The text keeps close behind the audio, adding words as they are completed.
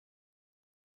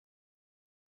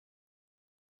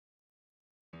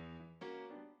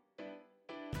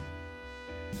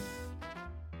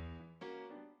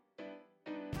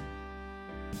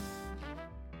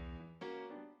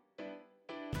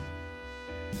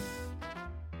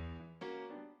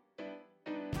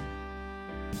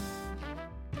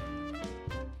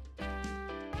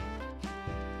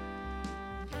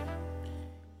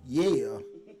Yeah.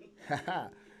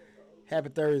 Happy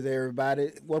Thursday,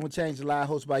 everybody. Welcome to Change the Line,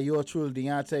 hosted by yours truly,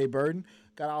 Deontay Burton.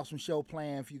 Got an awesome show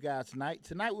planned for you guys tonight.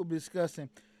 Tonight we'll be discussing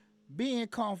being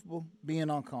comfortable, being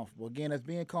uncomfortable. Again, that's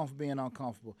being comfortable, being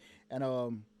uncomfortable. And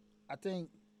I think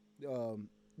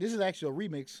this is actually a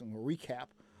remix, a recap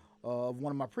of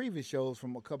one of my previous shows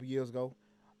from a couple years ago.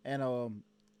 And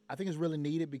I think it's really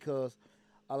needed because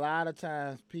a lot of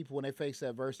times people, when they face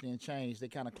adversity and change, they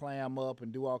kind of clam up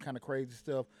and do all kind of crazy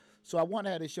stuff. So I want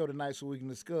to have this show tonight so we can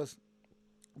discuss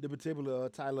the particular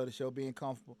title of the show, being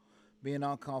comfortable, being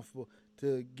uncomfortable,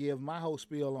 to give my whole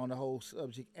spiel on the whole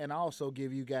subject and also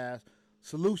give you guys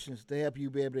solutions to help you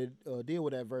be able to deal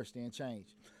with adversity and change.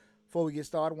 Before we get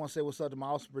started, I want to say what's up to my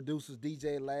awesome producers,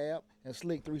 DJ Lab and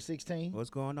Slick 316. What's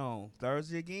going on?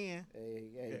 Thursday again.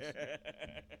 Hey,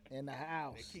 in the They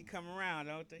house. keep coming around,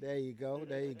 don't they? There you go.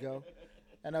 There you go.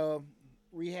 And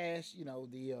rehash,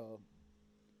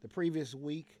 the previous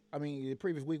week. I mean, the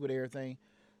previous week with everything.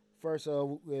 First,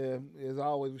 as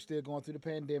always, we're still going through the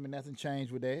pandemic. Nothing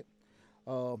changed with that.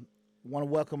 Want to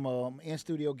welcome in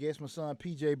studio guest, my son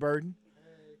PJ Burton.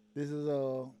 Hey. This is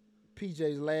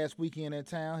PJ's last weekend in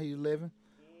town. He's living.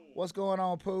 What's going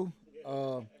on, Pooh?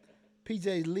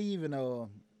 PJ's leaving on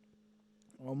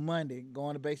Monday,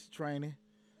 going to basic training.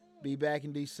 Be back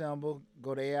in December.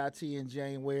 Go to AIT in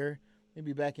January. He'll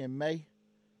be back in May.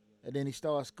 And then he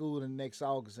starts school in next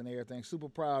August and everything. Super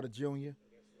proud of Junior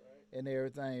and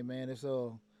everything, man. It's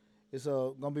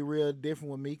gonna be real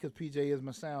different with me because PJ is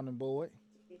my sounding board.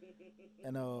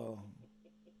 And but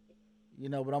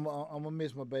I'm gonna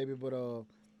miss my baby, but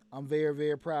I'm very,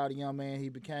 very proud of the young man he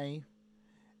became.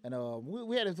 And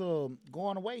we had his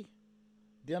going away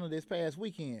dinner this past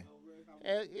weekend.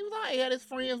 He was all right. He had his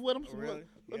friends with him. Oh, really?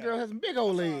 Little girl has some big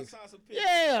old legs. Saw some pictures.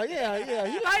 Yeah.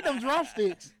 He liked them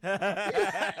drumsticks.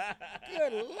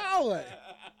 Good Lord.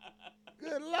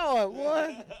 Good Lord,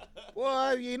 boy.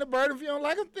 Boy, you ain't a bird if you don't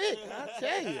like them thick. I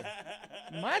tell you.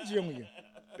 My Junior.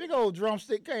 Big old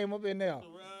drumstick came up in there.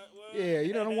 Yeah,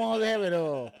 you know the ones that have it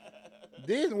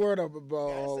Disney World of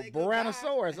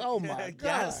Tyrannosaurus. Oh my God.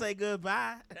 Gotta say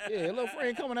goodbye. Yeah, a little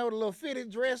friend coming out with a little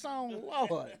fitted dress on.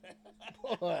 Lord.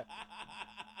 Boy.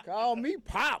 Call me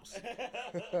Pops.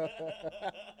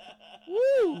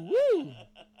 Woo. Here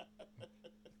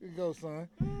you go, son.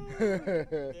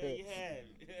 There you have it.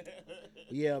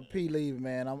 Yeah, P leaving,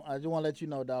 man. I just want to let you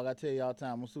know, dog. I tell you all the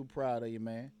time, I'm super proud of you,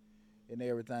 man, and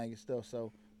everything and stuff.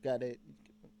 So, got that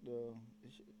the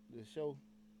show.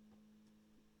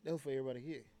 That was for everybody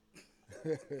here.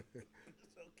 It's okay.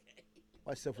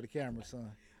 Watch yourself for the camera,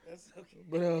 son. That's okay.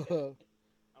 But I'm gonna help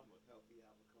you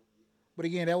out. but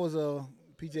again, that was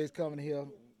PJ's coming here,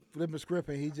 flipping script,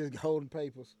 and he just holding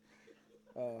papers.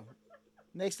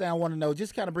 Next thing I want to know,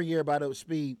 just kind of bring everybody up to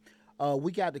speed.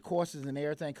 We got the courses and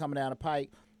everything coming down the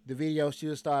pike. The video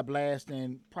should start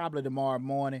blasting probably tomorrow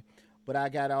morning, but I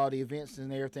got all the events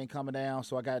and everything coming down.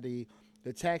 So I got the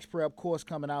tax prep course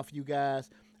coming out for you guys.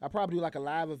 I'll probably do like a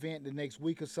live event the next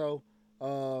week or so.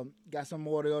 Got some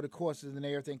more of the other courses and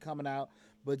everything coming out,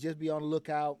 but just be on the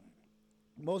lookout.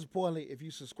 Most importantly, if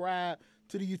you subscribe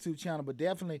to the YouTube channel, but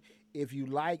definitely if you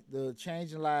like the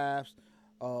Changing Lives,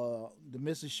 the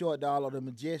Mr. Short Dollar, the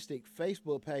Majestic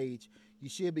Facebook page, you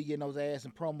should be getting those ads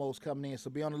and promos coming in. So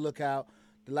be on the lookout.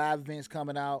 The live events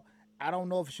coming out. I don't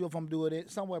know for sure if I'm doing it.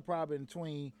 Somewhere probably in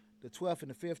between the 12th and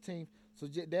the 15th. So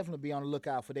definitely be on the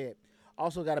lookout for that.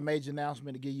 Also got a major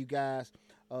announcement to give you guys.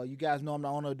 You guys know I'm the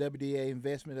owner of WDA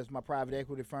Investment. That's my private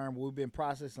equity firm. We've been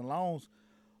processing loans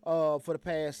for the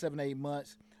past 7-8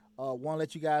 months. Want to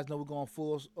let you guys know we're going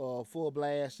full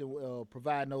blast and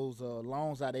providing those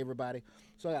loans out to everybody.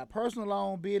 So I got personal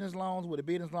loan, business loans. With the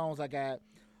business loans, I got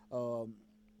all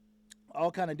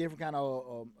kind of different kind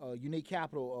of unique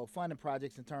capital funding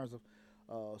projects in terms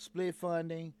of split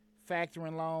funding,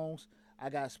 factoring loans. I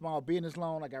got small business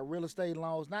loan. I got real estate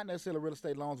loans, not necessarily real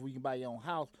estate loans where you can buy your own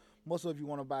house. Most of you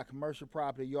want to buy commercial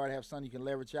property. You already have something you can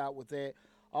leverage out with that.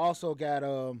 Also got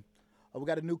we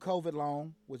got a new COVID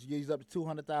loan, which gives up to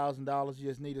 $200,000. You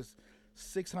just need a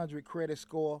 600 credit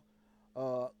score.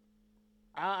 I'll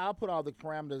put all the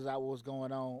parameters out what's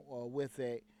going on with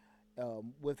that.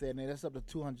 And that's up to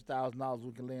 $200,000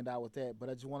 we can lend out with that. But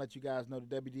I just want to let you guys know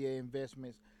the WDA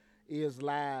Investments is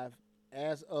live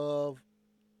as of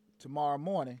tomorrow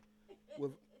morning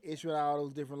with issuing all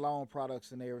those different loan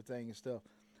products and everything and stuff.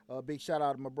 Big shout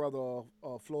out to my brother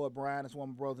Floyd Bryan. That's one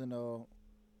of my brothers in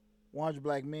 100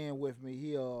 Black Men with me.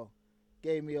 He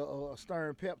gave me a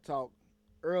stern pep talk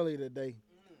earlier today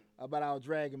about I was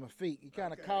dragging my feet. He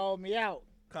kind of called me out.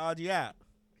 Called you out.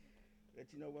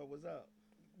 Let you know what was up.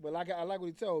 But I like what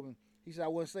he told me. He said I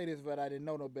wouldn't say this, but I didn't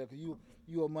know no better because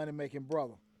you a money making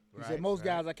brother. He said most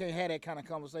guys I can't have that kind of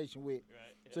conversation with.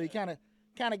 Right. So he kind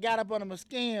of got up under my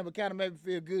skin, but kind of made me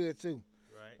feel good too.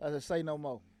 Right. I said, say no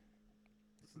more.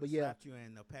 But yeah. Slapped you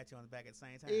and pat you on the back at the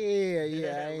same time.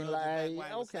 Yeah, I ain't Rubbed your like, back while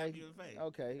he was okay, slapping you in the face.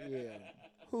 okay, yeah.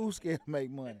 Who's scared to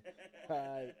make money? All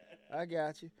right, I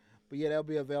got you. But yeah, that'll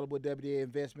be available at WDA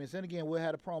Investments. And again, we'll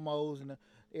have the promos and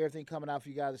everything coming out for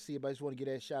you guys to see. But I just want to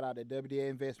get that shout out that WDA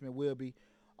Investment will be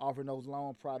offering those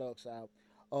loan products out.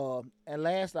 And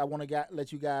last, I want to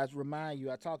let you guys remind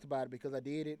you, I talked about it because I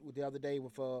did it the other day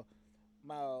with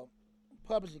my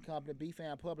publishing company,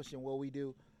 BFAM Publishing, where we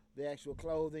do the actual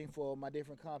clothing for my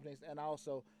different companies and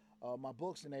also my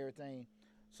books and everything.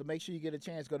 So make sure you get a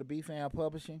chance to go to BFAM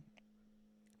Publishing.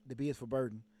 The B is for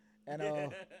Burden.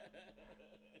 And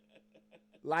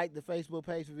like the Facebook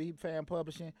page for BFAM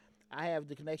Publishing. I have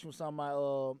the connection with some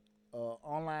of my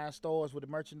online stores with the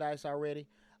merchandise already.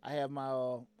 I have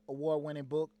my award-winning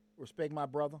book, Respect My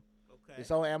Brother. Okay. It's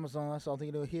on Amazon, so I think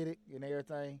it'll hit it and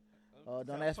everything.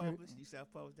 Don't ask me. You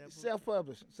self-published that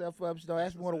book? Self-published. Don't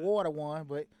ask me what award I won,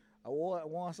 but I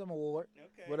won some award.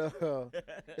 Okay. But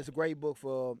it's a great book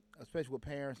for, especially with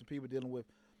parents and people dealing with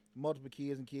multiple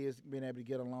kids and kids being able to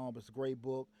get along. But it's a great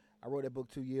book. I wrote that book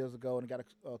 2 years ago and got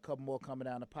a couple more coming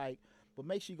down the pike. But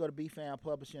make sure you go to BFAM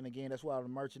Publishing. Again, that's why the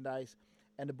merchandise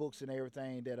and the books and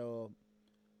everything that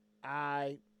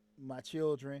my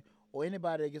children, or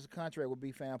anybody that gets a contract with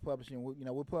BFAM Publishing,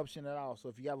 we're publishing it all. So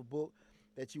if you have a book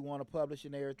that you want to publish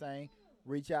and everything,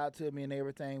 reach out to me and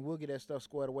everything. We'll get that stuff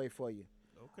squared away for you.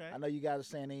 Okay. I know you guys are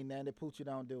saying ain't nothing that Poochie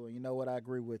don't do, and you know what? I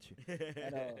agree with you.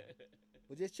 And,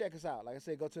 but just check us out. Like I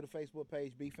said, go to the Facebook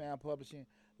page, BFAM Publishing.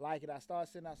 Like it. I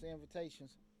started sending out some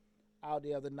invitations out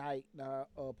the other night.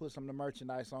 Put some of the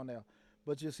merchandise on there.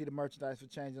 But you'll see the merchandise for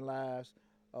Changing Lives,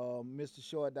 Mr.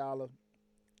 Short Dollar.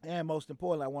 And most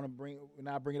importantly, I want to bring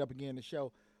it up again in the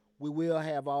show, we will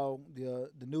have all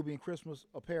the Nubian Christmas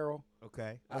apparel.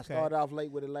 Okay. I started off late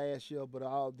with it last year, but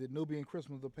all the Nubian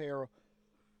Christmas apparel,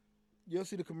 you'll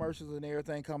see the commercials and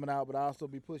everything coming out, but I'll also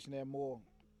be pushing that more.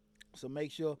 So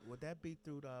make sure. Would that be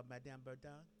through Madame Verdun?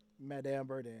 Madame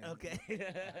Verdun. Okay.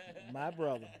 My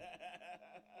brother.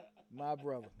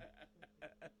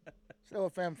 So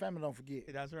family don't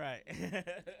forget. That's right.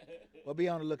 Well, be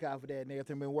on the lookout for that and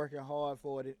everything. Been working hard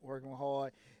for it,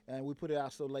 and we put it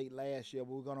out so late last year,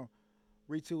 but we're gonna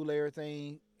retool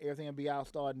everything. Everything will be out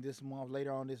starting this month,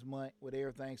 later on this month with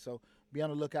everything. So be on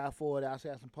the lookout for it. I also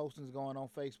have some postings going on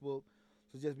Facebook,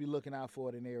 so just be looking out for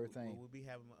it and everything. Will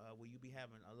you be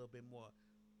having a little bit more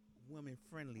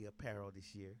women-friendly apparel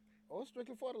this year? Oh,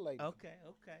 strictly for the ladies. Okay.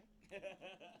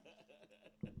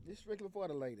 It's strictly for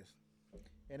the ladies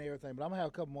and everything. But I'm gonna have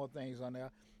a couple more things on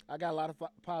there. I got a lot of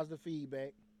positive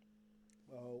feedback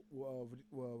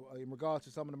in regards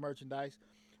to some of the merchandise.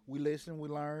 We listened, we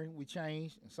learned, we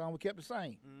changed, and some we kept the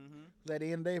same. Mm-hmm. 'Cause at the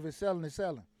end of the day, if it's selling, it's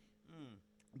selling. Mm.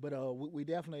 But we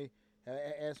definitely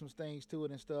add some things to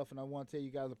it and stuff, and I want to tell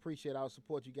you guys appreciate all the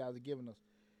support you guys are giving us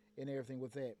and everything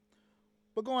with that.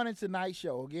 But going into tonight's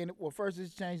show, again, well, first, this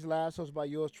is Change Lives, hosted by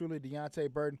yours truly,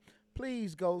 Deontay Burton.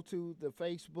 Please go to the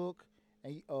Facebook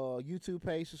and YouTube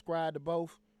page, subscribe to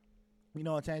both.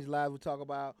 On Change Lives, we talk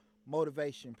about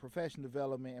motivation, professional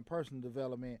development, and personal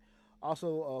development.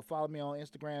 Also, follow me on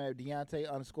Instagram at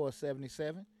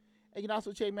Deontay_77. And you can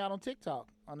also check me out on TikTok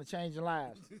on the Changing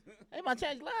Lives. Hey, my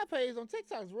Changing Lives page on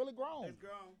TikTok is really grown. It's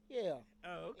grown. Yeah.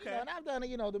 Oh, okay. And I've done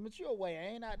it, the mature way. I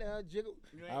ain't out there jiggle.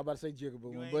 I was about to say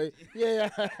jiggle, you but yeah,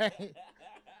 I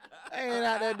ain't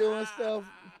out there doing stuff,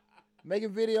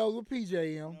 making videos with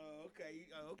PJM. Oh, okay.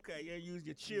 Okay. You use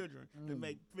your children to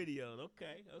make videos.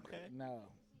 Okay. No.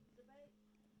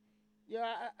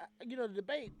 Yeah, the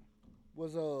debate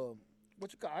was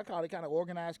I call it kind of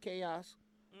organized chaos.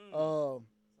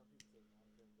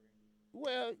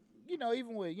 Well,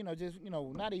 even with just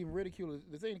not even ridicule.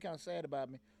 The thing that's kind of sad about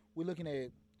me, we're looking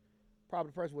at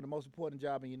probably the person with the most important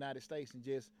job in the United States, and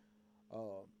just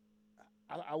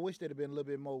I wish they'd have been a little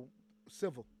bit more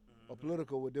civil or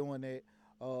political with doing that.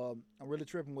 I'm really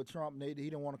tripping with Trump. He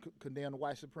didn't want to condemn the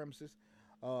white supremacists.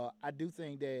 I do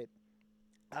think that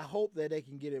I hope that they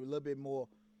can get it a little bit more.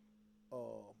 I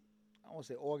don't want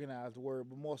to say organized, the word,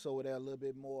 but more so they're a little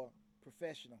bit more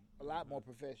professional, a lot more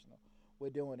professional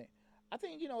with doing it. I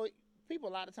think, people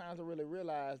a lot of times don't really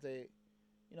realize that,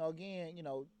 again,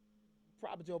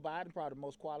 probably Joe Biden, probably the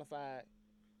most qualified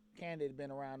candidate been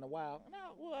around in a while. And I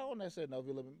don't necessarily know if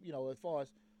you live, as far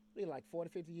as really like 40,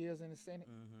 50 years in the Senate.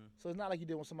 Mm-hmm. So it's not like you're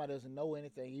dealing with somebody that doesn't know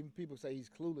anything. Even people say he's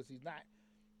clueless. He's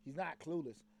not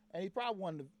clueless. And he's probably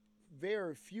one of the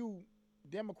very few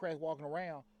Democrats walking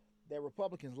around that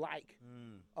Republicans like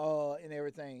and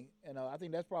everything. And I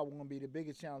think that's probably going to be the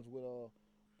biggest challenge with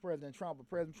President Trump, but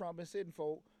President Trump been sitting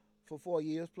for 4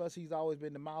 years. Plus, he's always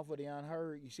been the mouth of the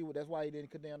unheard. You see what? That's why he didn't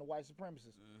condemn the white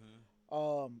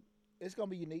supremacists. It's gonna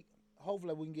be unique.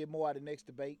 Hopefully, we can get more out of the next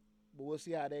debate, but we'll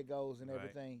see how that goes and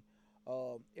everything.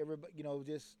 Everybody,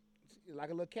 just like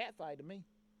a little cat fight to me.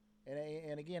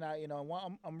 And again,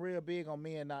 I'm real big on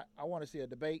men. I want to see a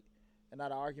debate and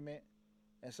not an argument.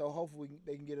 And so hopefully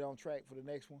they can get it on track for the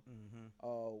next one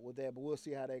with that. But we'll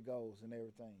see how that goes and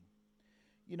everything.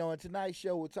 In tonight's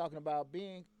show, we're talking about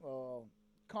being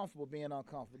comfortable, being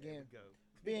uncomfortable. Again,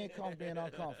 being comfortable, being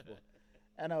uncomfortable.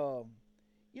 And,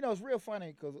 it's real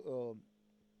funny because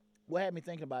what had me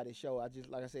thinking about this show,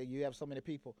 like I said, you have so many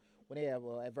people, when they have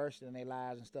adversity in their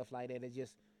lives and stuff like that, they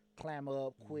just climb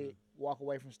up, quit, walk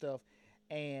away from stuff.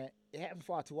 And it happens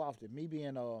far too often. Me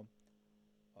being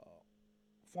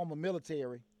former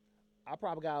military, I'm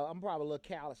probably a little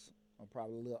callous. I'm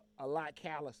probably a lot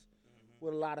callous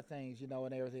with a lot of things,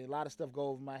 and everything. A lot of stuff go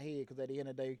over my head because at the end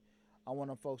of the day, I want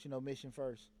them folks, mission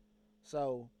first.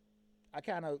 So I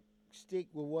kind of stick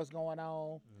with what's going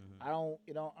on. I don't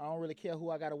really care who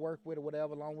I got to work with or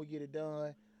whatever. As long as we get it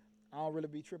done, I don't really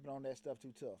be tripping on that stuff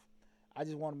too tough. I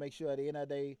just want to make sure at the end of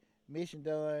the day, mission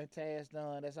done, task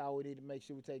done. That's all we need to make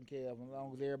sure we're taking care of. As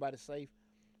long as everybody's safe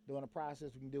during the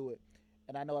process, we can do it.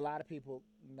 And I know a lot of people,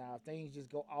 now, if things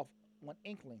just go off one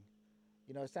inkling,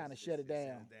 it's time to shut it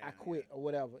down. I quit or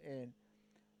whatever. And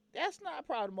that's not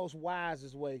probably the most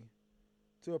wisest way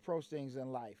to approach things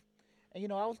in life.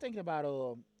 And, I was thinking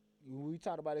about, we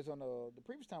talked about this on the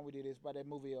previous time we did this, about that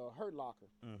movie Hurt Locker.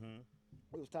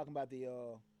 We was talking about the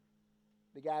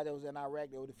guy that was in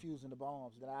Iraq that was defusing the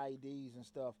bombs, the IEDs and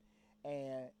stuff.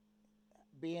 And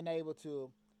being able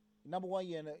to, number one,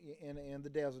 you're in the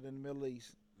desert in the Middle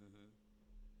East.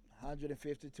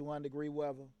 150, 200 degree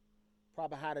weather,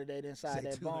 probably hotter than inside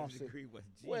that bomb suit.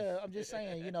 Well, I'm just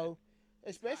saying,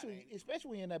 especially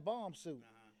when you're in that bomb suit,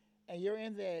 and you're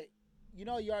in that, you're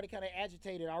already kind of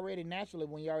agitated already naturally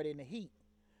when you're already in the heat,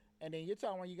 and then you're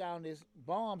talking when you got on this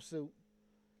bomb suit,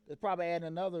 that's probably adding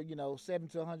another, 70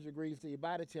 to 100 degrees to your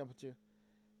body temperature,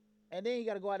 and then you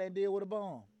got to go out there and deal with a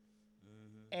bomb,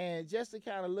 and just to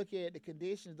kind of look at the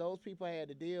conditions those people had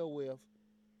to deal with,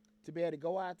 to be able to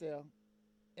go out there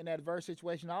in that adverse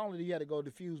situation, not only do you have to go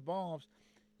defuse bombs,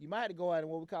 you might have to go out in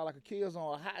what we call like a kill zone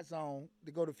or a hot zone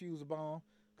to go defuse a bomb,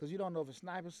 because you don't know if a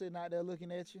sniper's sitting out there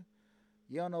looking at you.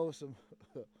 You don't know if some...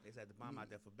 They set the bomb out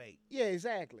there for bait. Yeah,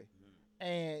 exactly.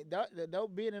 And they'll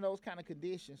being in those kind of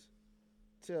conditions,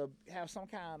 to have some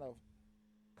kind of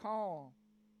calm,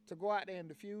 to go out there and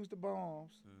defuse the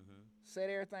bombs, set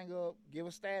everything up, give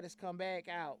a status, come back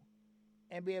out,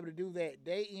 and be able to do that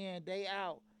day in, day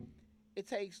out, it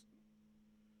takes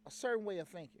a certain way of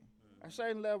thinking, a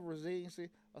certain level of resiliency,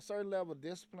 a certain level of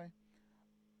discipline.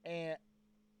 And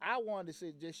I wanted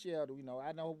to just share,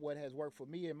 I know what has worked for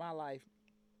me in my life,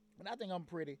 and I think I'm a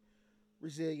pretty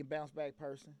resilient, bounce back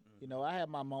person. I have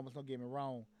my moments, don't get me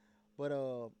wrong, but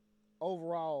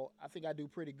overall, I think I do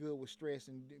pretty good with stress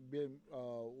and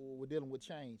with dealing with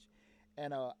change.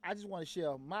 And I just want to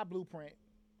share my blueprint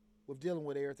with dealing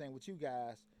with everything with you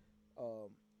guys,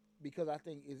 because I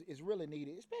think it's really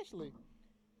needed, especially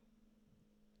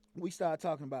we start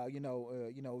talking about,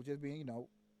 just being,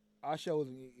 our show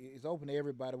is open to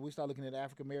everybody. We start looking at the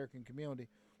African American community.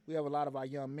 We have a lot of our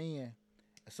young men.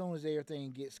 As soon as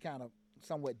everything gets kind of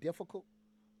somewhat difficult,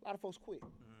 a lot of folks quit.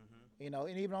 And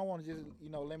even I don't want to just,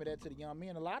 limit that to the young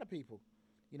men. A lot of people,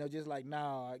 just like,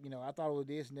 nah, I thought it was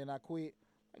this and then I quit.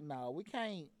 Like, nah, we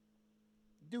can't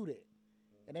do that.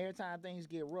 And every time things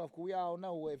get rough, 'cause we all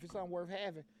know if it's something worth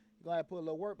having, you're going to have to put a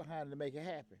little work behind it to make it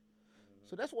happen.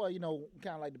 So that's why,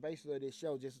 kind of like the basis of this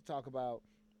show, just to talk about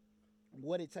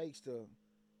what it takes to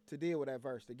deal with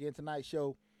adversity. Again, tonight's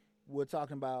show, we're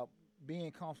talking about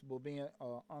being comfortable, being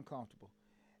uncomfortable.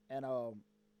 And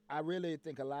I really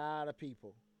think a lot of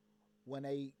people, when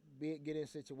they get in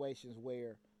situations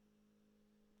where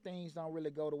things don't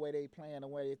really go the way they planned, the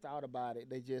way they thought about it,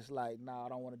 they just like, nah, I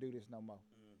don't want to do this no more.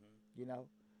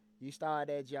 You start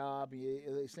that job,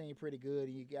 it seemed pretty good,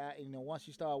 and you got, once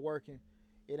you start working,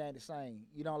 it ain't the same.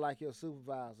 You don't like your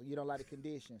supervisor. You don't like the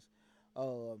conditions.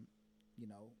 You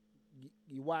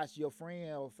watch your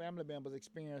friend or family members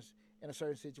experience in a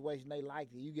certain situation, they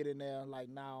liked it. You get in there like,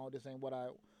 no, this ain't what I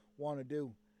want to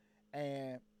do.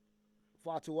 And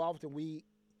far too often we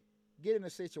get into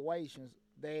situations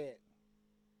that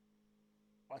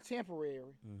are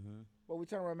temporary, but we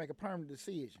turn around and make a permanent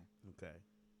decision. Okay.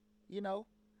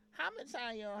 How many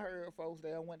times you done heard folks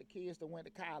that went to kids that went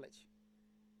to college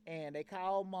and they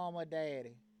called mama or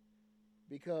daddy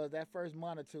because that first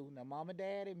month or two, now mama and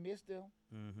daddy missed them,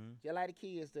 just like the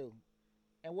kids do.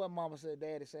 And what mama said,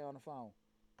 daddy say on the phone,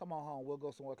 Come on home. We'll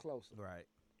go somewhere closer. Right.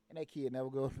 And that kid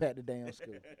never goes back to damn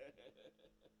school.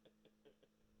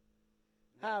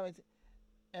 How?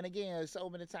 And again, so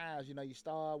many times, you know, you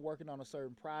start working on a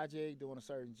certain project, doing a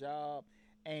certain job,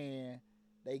 and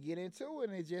they get into it,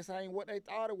 and it just ain't what they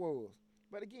thought it was.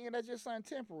 But again, that's just something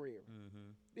temporary.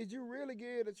 Mm-hmm. Did you really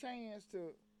give it a chance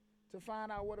to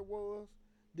find out what it was?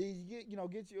 Did you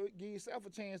give yourself a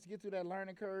chance to get through that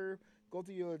learning curve, go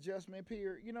through your adjustment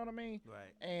period? You know what I mean?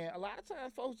 Right. And a lot of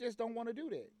times, folks just don't want to do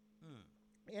that.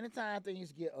 Mm. Anytime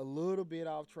things get a little bit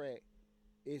off track,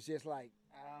 it's just like,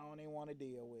 I don't even want to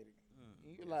deal with it.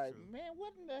 You're like, true. man,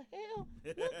 what in the hell?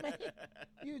 Look, man,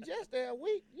 you just there a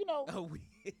week, you know. Oh,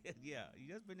 yeah.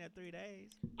 You just been there 3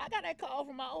 days. I got that call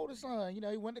from my oldest son. You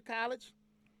know, he went to college,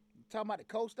 talking about the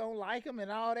coach don't like him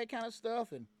and all that kind of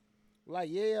stuff. And like,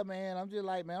 yeah, man, I'm just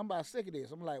like, man, I'm about sick of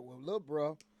this. I'm like, well, look,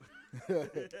 bro, your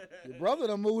brother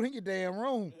done moved in your damn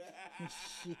room.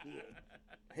 Shit.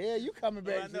 Hell, you coming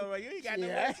back. I know, right? You ain't got no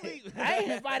Shit, more sleep. I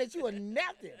ain't invited you or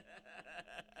nothing.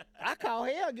 I call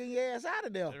hell, get your ass out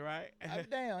of there. Right.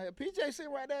 Damn, PJ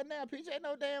sitting right there now. PJ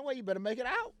know damn well you better make it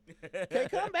out. Can't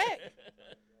come back.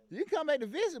 You can come back to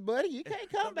visit, buddy. You can't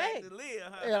come back. To live,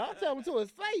 huh? Yeah, I'm telling him to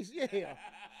his face. Yeah.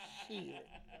 Shit.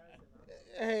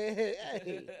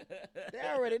 Hey. They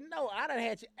already know. I done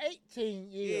had you 18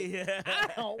 years. Yeah.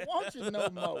 I don't want you no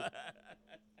more.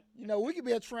 You know, we could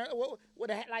be like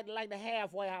the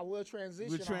halfway how we'll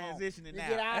transition. We're transitioning you now.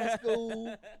 get out of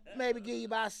school, maybe give you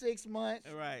about 6 months.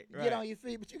 Right. Get on your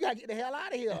feet, but you gotta get the hell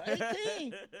out of here. 18.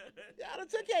 I done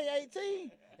took care of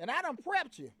 18, and I done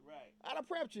prepped you. Right. I done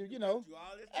prepped you. You know. You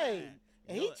all this Hey. time.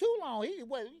 And he too long. He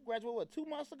graduated 2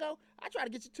 months ago? I tried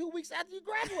to get you 2 weeks after you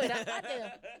graduated. I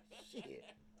damn shit.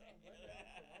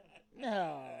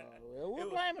 No, we're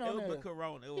blaming on it. him. Was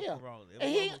Corona. It was Yeah. Corona. It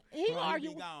And was he Corona argue.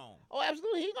 be gone. Oh,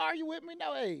 absolutely. He can argue with me.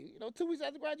 No, hey, 2 weeks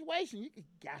after graduation, you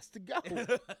got to go. You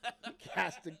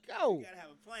got to go. You gotta have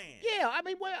a plan. Yeah, I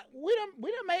mean, we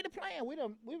done made the plan. We've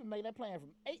been making that plan from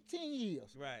 18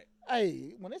 years. Right.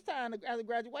 Hey, when it's time after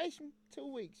graduation,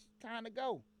 2 weeks, time to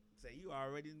go. Say you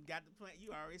already got the plan.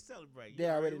 You already celebrate. They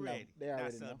already know. ready. They already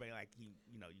Not know. celebrate like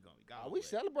you're gonna be gone. We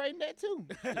celebrating that too.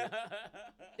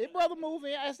 His brother moved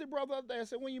in. I asked his brother up there. I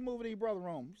said, when you moving in your brother's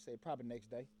room? He said, probably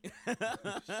next day.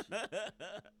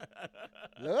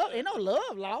 Love, ain't no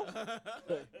love lost.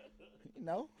 You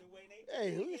know.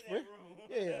 Hey, who's spread?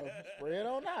 Yeah, spread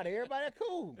on out. Everybody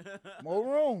cool. More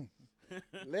room.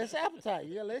 Less appetite.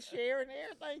 Yeah, let's share and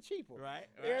everything cheaper. Right.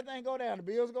 Everything go down. The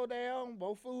bills go down.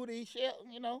 Both food, eat, shit,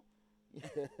 you know.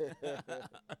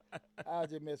 I'll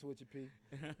just mess with you, P.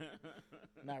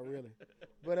 Not really.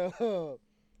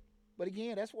 But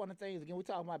again, that's one of the things. Again, we're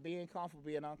talking about being comfortable,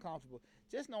 being uncomfortable.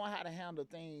 Just knowing how to handle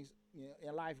things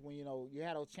in life when, you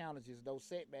have those challenges, those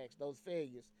setbacks, those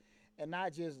failures, and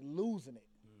not just losing it.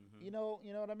 Mm-hmm. You know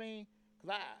what I mean?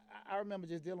 Because I remember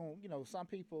just dealing with, some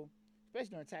people,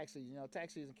 especially during tax season.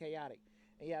 Tax season chaotic.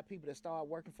 And you have people that start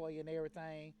working for you and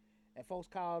everything. And folks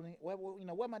calling,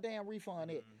 what my damn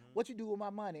refund is? Mm-hmm. What you do with my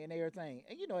money and everything?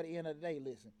 And at the end of the day,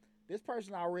 listen, this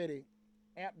person already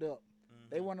amped up. Mm-hmm.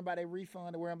 They worrying about their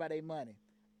refund, they worrying about their money.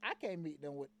 I can't meet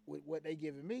them with what they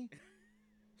giving me.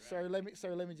 Right.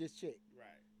 Sir, let me just check.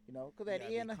 Right. Because at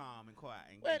the end of calm and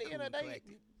quiet. at the end of the day,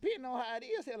 people know how it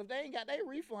is. Hell, if they ain't got their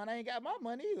refund, they ain't got my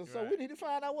money either. So we Right. need to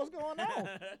find out what's going on.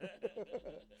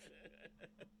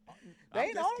 They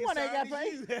ain't the only one that got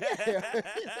paid. Yeah,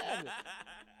 exactly.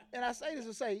 And I say this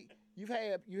to say, you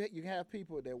have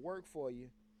people that work for you,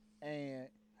 and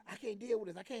I can't deal with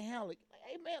this. I can't handle it.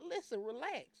 Hey man, listen,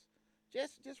 relax.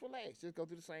 Just relax. Just go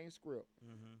through the same script.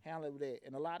 Mm-hmm. Handle it with that.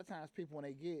 And a lot of times, people when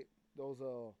they get those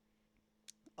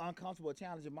uncomfortable,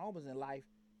 challenging moments in life,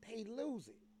 they lose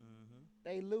it. Mm-hmm.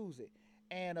 They lose it.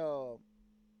 And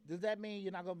does that mean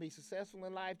you're not going to be successful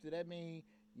in life? Does that mean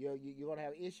you're going to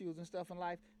have issues and stuff in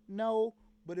life? No,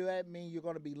 but does that mean you're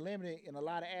going to be limited in a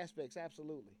lot of aspects?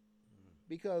 Absolutely.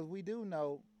 Because we do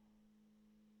know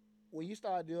when you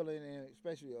start dealing in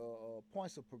especially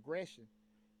points of progression,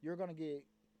 you're going to get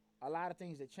a lot of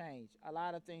things that change, a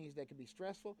lot of things that can be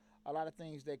stressful, a lot of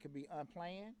things that can be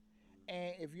unplanned.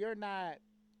 And if you're not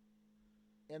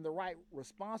in the right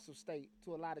responsive state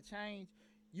to a lot of change,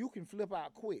 you can flip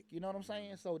out quick. You know what I'm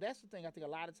saying? So that's the thing I think a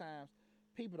lot of times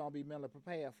people don't be mentally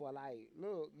prepared for. Like,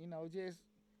 look, just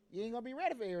you ain't gonna be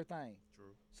ready for everything.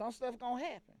 True. Some stuff gonna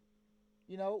happen.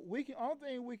 Only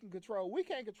thing we can control, we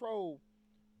can't control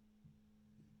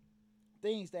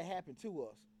things that happen to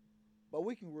us, but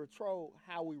we can control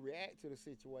how we react to the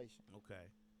situation. Okay.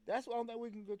 That's the only thing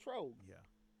we can control.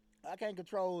 Yeah. I can't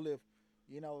control if,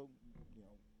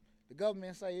 the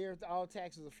government say all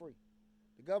taxes are free.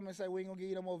 The government say we ain't gonna give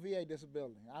you no more VA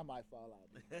disability. I might fall out.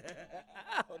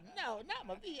 Oh no, not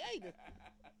my VA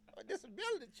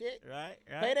disability check. Right.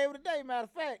 Paid every day. Matter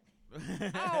of fact,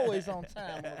 always on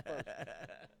time on the first.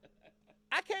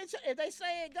 I can't. If they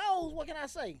say it goes, what can I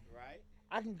say? Right.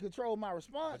 I can control my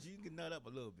response. But you can nut up a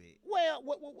little bit. Well,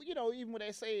 you know, even when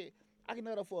they say it, I can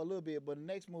nut up for a little bit, but the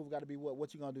next move got to be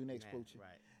what you gonna do next, Poochie.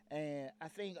 Right. And I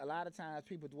think a lot of times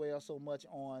people dwell so much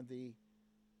on the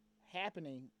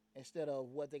happening instead of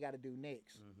what they got to do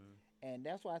next. Mm-hmm. And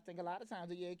that's why I think a lot of times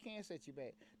that, yeah, it can set you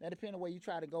back. Now, depending on where you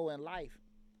try to go in life,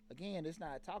 again, it's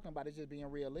not talking about it, just being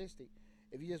realistic.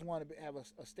 If you just want to have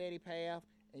a steady path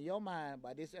in your mind,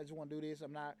 by this, I just want to do this,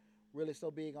 I'm not really so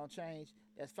big on change,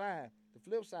 that's fine. The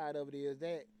flip side of it is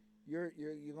that you're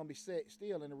going to be set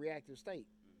still in a reactive state.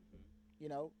 You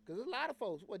know, because there's a lot of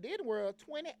folks. What did the world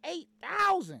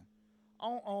 28,000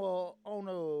 on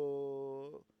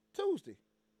Tuesday.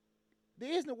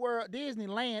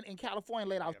 Disneyland in California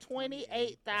laid off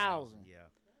 28,000. Yeah.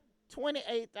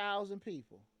 28,000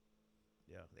 people.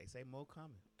 Yeah, they say more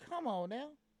coming. Come on now.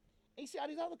 And you see all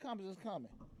these other companies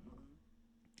coming.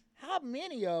 How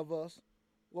many of us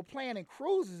were planning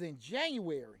cruises in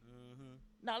January? Mm-hmm.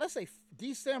 Now, let's say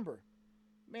December.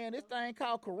 Man, this thing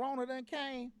called Corona done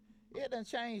came. It done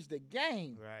changed the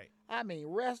game. Right. I mean,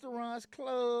 restaurants,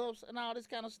 clubs, and all this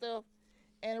kind of stuff.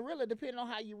 And it really depends on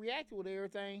how you react with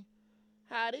everything,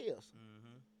 how it is.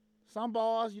 Mm-hmm. Some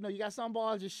bars, you know, you got some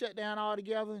bars just shut down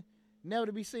altogether, never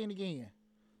to be seen again.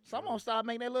 Some gonna start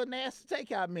making that little nasty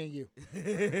takeout menu.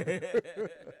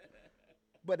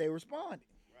 But they responded.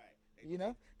 Right. You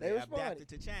know, they responded. Adapted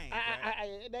to change.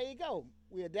 There you go.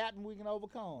 We adapt and we can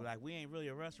overcome. Like, we ain't really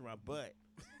a restaurant, but.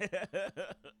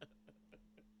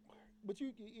 But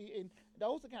and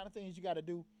those are the kind of things you got to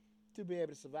do to be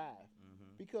able to survive.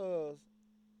 Mm-hmm. Because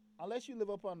unless you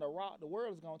live up on the rock, the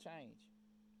world is going to change.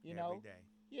 You know? Every day.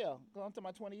 Yeah. Because I'm talking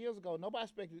about 20 years ago, nobody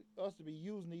expected us to be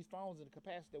using these phones in the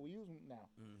capacity that we use them now.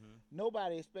 Mm-hmm.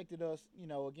 Nobody expected us, you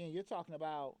know, again, you're talking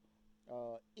about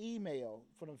email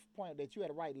from the point that you had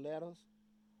to write letters,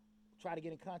 try to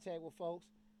get in contact with folks.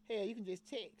 Hell, you can just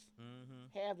text.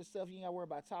 Mm-hmm. Have the stuff, you ain't got to worry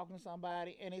about talking to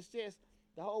somebody. And it's just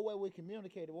the whole way we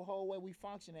communicate, the whole way we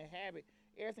function and habit,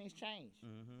 everything's changed.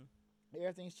 Mm-hmm.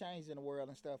 Everything's changed in the world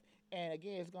and stuff. And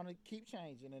again, it's going to keep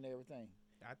changing and everything.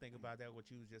 I think about that,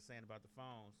 what you was just saying about the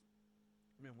phones.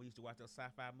 Remember, we used to watch those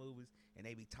sci-fi movies, and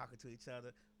they be talking to each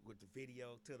other with the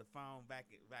video to the phone back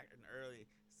in the early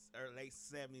late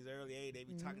 70s, early 80s. They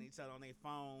be talking to each other on their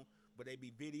phone, but they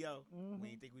be video. We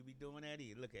ain't think we be doing that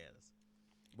either. Look at us.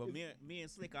 But me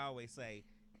and Slick always say,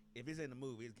 if it's in the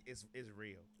movie, it's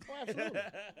real. Oh, absolutely.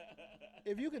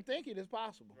 If you can think it, it's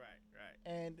possible.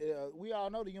 Right. And we all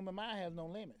know the human mind has no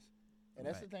limits. And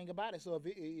that's the thing about it. So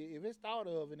if it's thought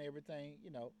of and everything,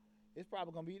 you know, it's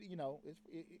probably going to be, you know,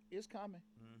 it's coming.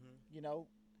 Mm-hmm. You know,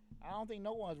 I don't think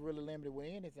no one's really limited with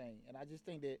anything. And I just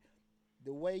think that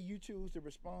the way you choose to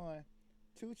respond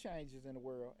to changes in the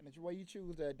world and the way you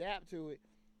choose to adapt to it,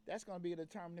 that's going to be a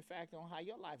determining factor on how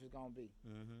your life is going to be.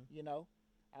 Mm-hmm. You know,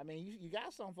 I mean, you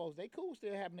got some folks, they cool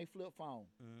still having their flip phone.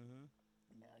 Mm-hmm.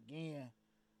 Now, again,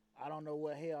 I don't know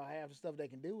what hell half the stuff they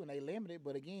can do and they limited,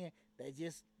 but again, that's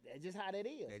just how that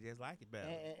is. They just like it better.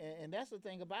 And that's the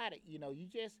thing about it. You know, you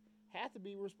just have to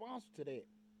be responsive to that.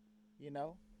 You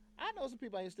know, I know some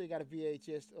people out here still got a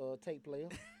VHS tape player.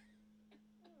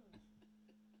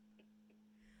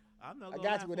 I'm not I gonna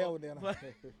got you with that one then.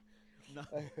 No,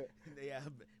 yeah.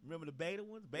 Remember the beta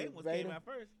ones? Beta ones came out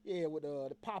first. Yeah, with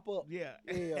the pop up. Yeah.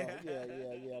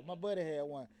 Yeah. My buddy had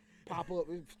one. Pop up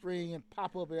string and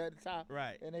pop up at the top.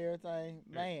 Right. And everything.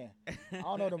 Man, I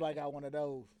don't know if nobody got one of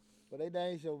those. But they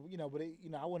dang so, you know,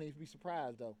 I wouldn't even be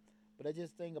surprised though. But I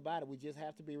just think about it, we just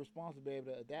have to be responsible to be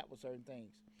able to adapt with certain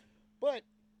things. But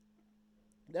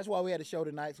that's why we had a show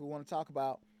tonight. So we want to talk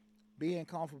about being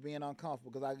comfortable, being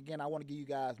uncomfortable. Because I want to give you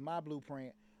guys my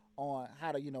blueprint on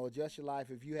how to, you know, adjust your life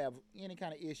if you have any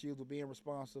kind of issues with being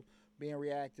responsive, being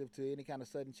reactive to any kind of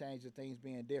sudden change of things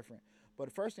being different. But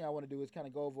the first thing I want to do is kind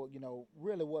of go over, you know,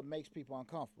 really what makes people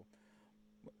uncomfortable.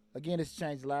 Again, this is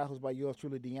Change the Life, hosted by yours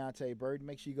truly, Deontay Burton.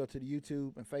 Make sure you go to the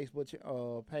YouTube and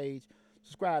Facebook page.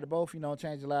 Subscribe to both, you know,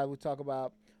 Change the Life. We talk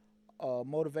about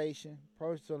motivation,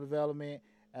 personal development,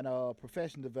 and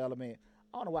professional development.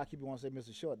 I don't know why I keep wanting to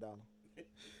say Mr. Short Dollar.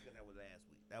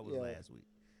 That was last week.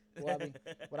 Well, I mean,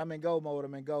 when I'm in go mode,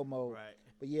 I'm in go mode. Right.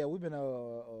 But yeah, we've been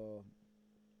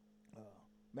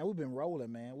man, we've been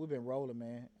rolling,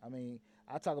 man. I mean,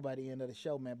 I talk about the end of the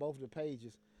show, man. Both of the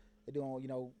pages, they doing, you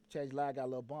know, Change Live got a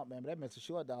little bump, man. But that Mr.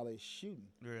 Short Dollar is shooting.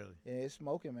 Really? Yeah, it's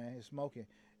smoking, man. It's smoking.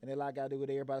 And then I got to do with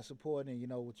everybody supporting, and you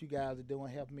know what you guys are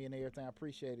doing, helping me and everything. I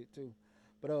appreciate it too.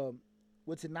 But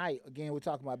with tonight, again, we're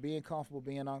talking about being comfortable,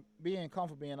 being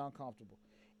comfortable, being uncomfortable.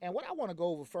 And what I want to go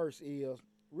over first is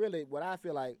really what I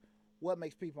feel like what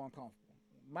makes people uncomfortable.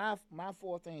 My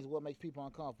four things what makes people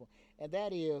uncomfortable, and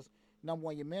that is number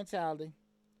one, your mentality,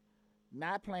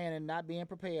 not planning, not being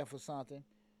prepared for something,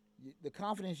 the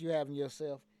confidence you have in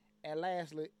yourself, and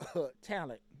lastly,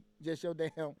 talent, just your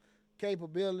damn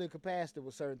capability, capacity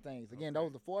with certain things. Again, Okay.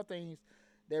 those are the four things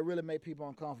that really make people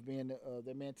uncomfortable: being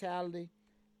their mentality,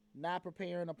 not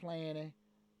preparing or planning,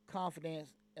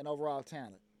 confidence, and overall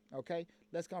talent. Okay,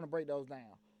 let's kind of break those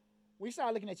down. When you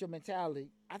start looking at your mentality,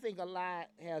 I think a lot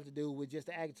has to do with just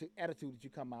the attitude that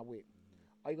you come out with.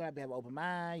 Are you gonna have to have an open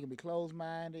mind? You gonna be closed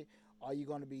minded? Are you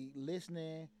gonna be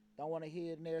listening? Don't want to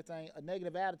hear it and everything. A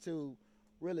negative attitude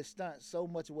really stunts so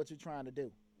much of what you're trying to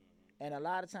do. And a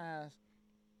lot of times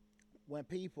when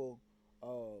people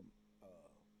um,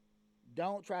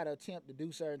 don't try to attempt to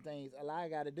do certain things, a lot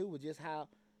got to do with just how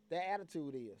their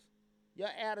attitude is. Your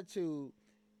attitude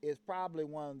is probably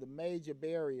one of the major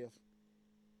barriers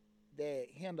that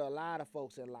hinder a lot of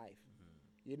folks in life.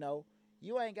 You know,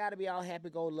 you ain't got to be all happy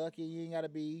go lucky. You ain't got to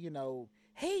be,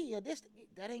 hey, this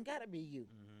that ain't got to be you.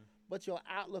 Mm-hmm. But your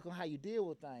outlook on how you deal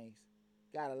with things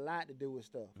got a lot to do with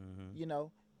stuff. Mm-hmm. You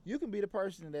know, you can be the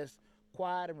person that's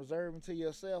quiet and reserved to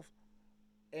yourself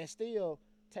and still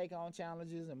take on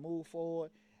challenges and move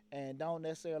forward and don't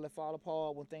necessarily fall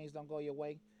apart when things don't go your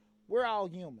way. We're all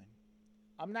human.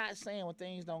 I'm not saying when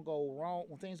things go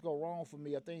wrong for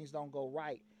me or things don't go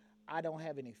right, I don't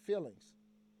have any feelings.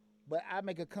 But I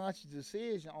make a conscious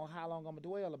decision on how long I'm gonna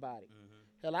dwell about it.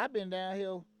 Mm-hmm. Hell, I've been down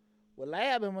here with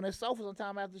Labbing when it's sofa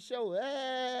sometime after the show.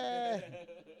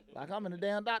 Like I'm in the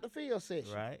damn Dr. Phil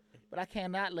session. Right. But I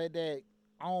cannot let that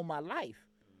own my life.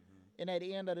 Mm-hmm. And at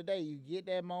the end of the day, you get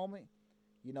that moment,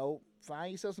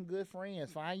 find yourself some good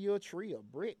friends, find you a tree, a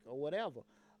brick, or whatever.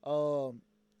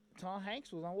 Tom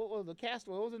Hanks was on, what was the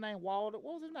castaway? What was his name? Waldo.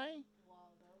 What was his name?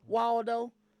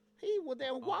 Waldo. He was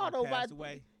there. Waldo Passed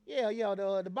away. Yeah,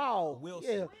 the ball. Wilson.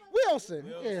 Yeah, Wilson.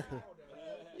 Wilson.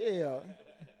 Yeah.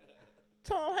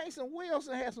 Tom Hanks and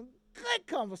Wilson had some good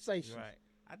conversations. Right.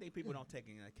 I think people don't take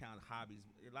into account hobbies.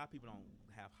 A lot of people don't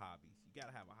have hobbies. You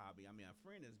gotta have a hobby. I mean, a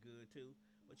friend is good too,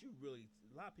 but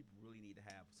a lot of people really need to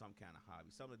have some kind of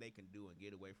hobby, something they can do and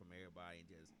get away from everybody, and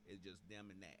it's just them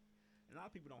and that. And a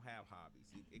lot of people don't have hobbies.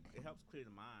 It helps clear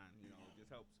the mind. It just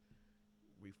helps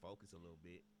refocus a little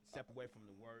bit, step away from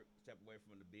the work, step away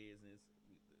from the business,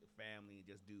 the family, and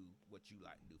just do what you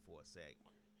like to do for a sec.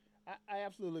 I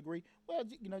absolutely agree. Well,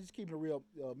 just keeping it real,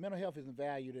 mental health isn't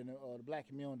valued in the black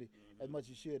community as much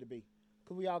as it should be.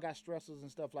 Because we all got stressors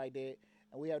and stuff like that.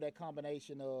 And we have that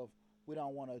combination of we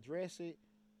don't want to address it,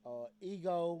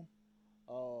 ego,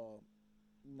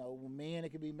 with men, it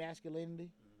could be masculinity.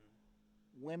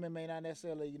 Women may not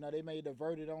necessarily, they may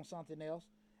divert it on something else.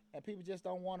 And people just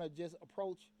don't want to just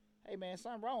approach, hey, man,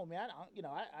 something wrong with me.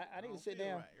 I need to sit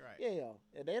down. Right. Yeah.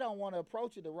 And they don't want to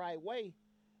approach it the right way.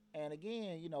 And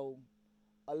again,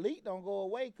 elite don't go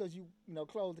away because you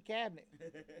close the cabinet.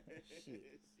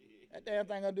 Shit. That damn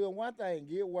thing gonna do one thing,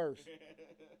 get worse.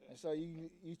 And so you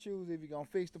choose if you're gonna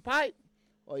fix the pipe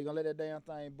or you're gonna let that damn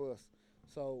thing bust.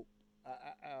 So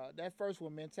that first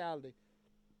one, mentality,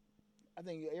 I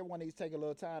think everyone needs to take a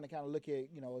little time to kind of look at,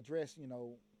 address,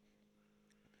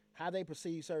 how they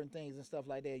perceive certain things and stuff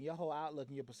like that. And your whole outlook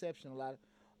and your perception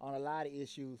on a lot of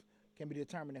issues can be a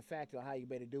determining factor on how you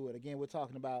better do it. Again, we're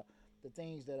talking about the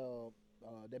things that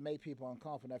make people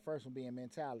uncomfortable. That first one being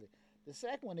mentality. The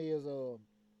second one is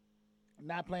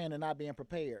not planning and not being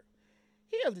prepared.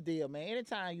 Here's the deal, man.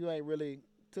 Anytime you ain't really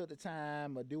took the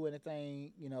time or do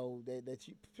anything, that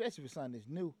you, especially for something that's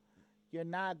new, you're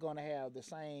not gonna have the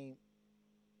same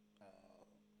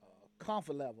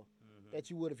comfort level that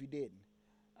you would if you didn't.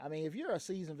 I mean, if you're a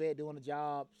seasoned vet doing a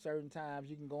job, certain times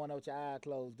you can go in there with your eyes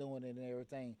closed doing it and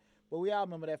everything. But we all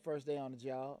remember that first day on the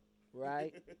job,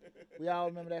 right? We all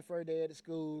remember that first day at the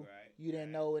school. Right, You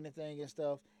didn't know anything and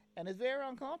stuff. And it's very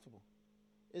uncomfortable.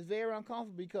 It's very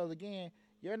uncomfortable because, again,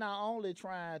 you're not only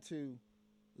trying to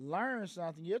learn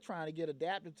something, you're trying to get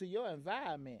adapted to your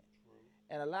environment.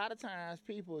 And a lot of times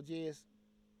people just,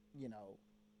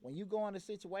 when you go into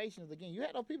situations, again, you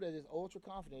have those people that are just ultra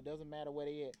confident. It doesn't matter where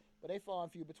they at, but they fall in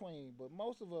few between. But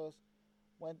most of us,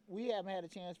 when we haven't had a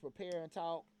chance to prepare and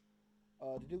talk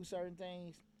to do certain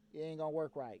things, it ain't gonna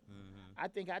work right. I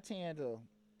think I tend to,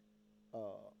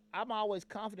 I'm always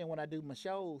confident when I do my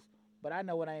shows, but I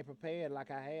know when I ain't prepared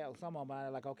like I have. Some of them are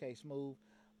like, okay, smooth.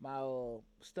 My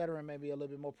stuttering may be a little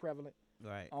bit more prevalent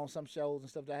Right. on some shows and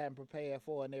stuff that I haven't prepared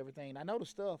for and everything. I know the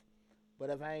stuff, but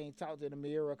if I ain't talked to the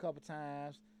mirror a couple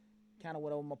times, kind of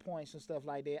went over my points and stuff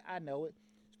like that, I know it.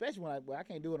 especially when I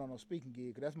can't do it on no speaking gig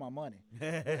because that's my money.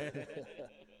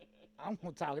 I'm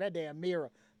gonna talk that damn mirror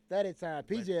 30 times.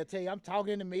 PJ will tell you I'm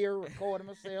talking in the mirror, recording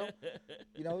myself.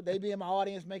 You know, they be in my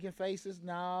audience making faces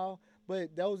now.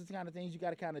 But those are the kind of things you got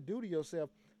to kind of do to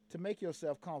yourself to make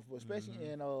yourself comfortable, especially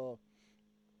in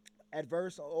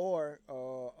adverse or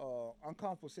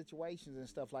uncomfortable situations and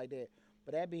stuff like that.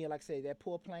 But that being, like I say, that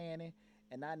poor planning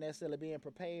and not necessarily being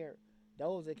prepared,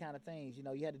 those are the kind of things. You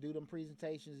know, you had to do them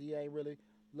presentations. You ain't really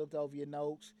looked over your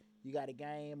notes. You got a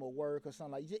game or work or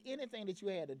something like that. Anything that you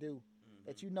had to do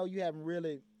that you know you haven't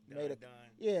really made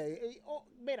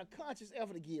a conscious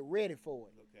effort to get ready for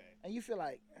it. Okay. And you feel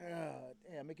like,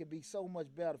 damn, it could be so much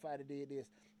better if I had did this.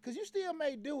 Because you still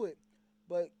may do it,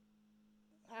 but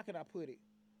how can I put it?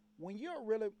 When you're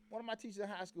really, one of my teachers in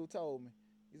high school told me,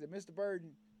 he said, Mr.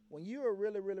 Burden, when you're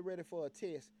really, really ready for a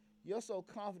test, you're so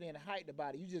confident and hyped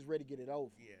about it, you just ready to get it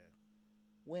over. Yeah.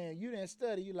 When you didn't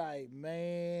study, you like,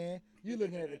 man, you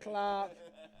looking at the clock,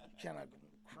 kind of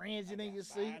cringing in your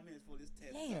seat. 5 minutes for this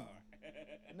test. Damn.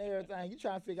 And everything. You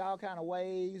trying to figure all kind of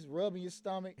ways, rubbing your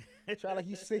stomach, try like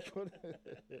you sick with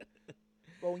it.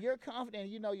 But when you're confident,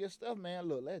 you know your stuff, man,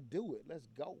 look, let's do it. Let's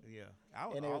go. Yeah. I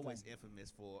was And always everything.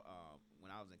 infamous for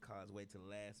when I was in college, wait till the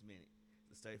last minute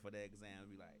to study for the exam.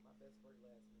 Be like, My best work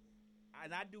last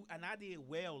minute. and I did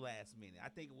well last minute. I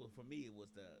think it was, for me, it was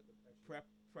the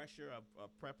pressure of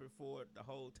prepping for it the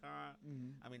whole time.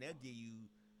 Mm-hmm. I mean,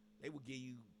 they would give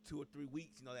you 2 or 3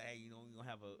 weeks, you know, that, hey, you know, you're going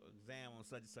to have an exam on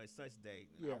such and such day.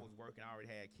 Yeah. I was working, I already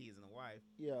had kids and a wife.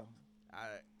 Yeah.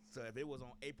 So if it was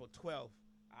on April 12th,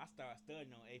 I started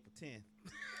studying on April 10th.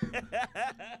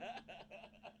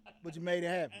 But you made it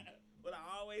happen. But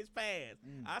I always pass.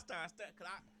 Mm. I started studying,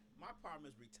 because my problem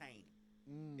is retaining.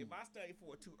 Mm. If I study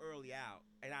for it too early out,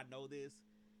 and I know this,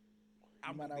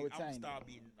 I'm might gonna not retain start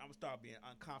being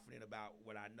unconfident about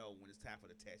what I know when it's time for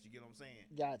the test. You get what I'm saying?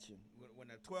 Gotcha. When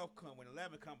the 12 come, when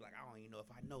 11 come, like I don't even know if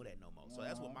I know that no more. So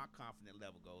that's when Uh-huh. my confidence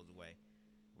level goes away,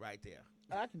 right there.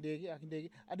 I can dig it. I can dig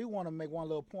it. I do want to make one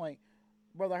little point.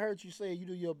 Brother, I heard you say you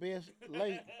do your best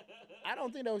late. I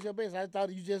don't think that was your best. I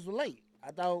thought you just were late.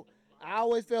 I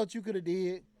always felt you could have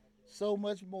did so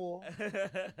much more.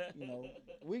 You know,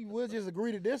 we'll just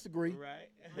agree to disagree. Right.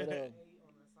 But On an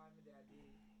assignment that I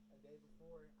did a day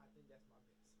before, I think that's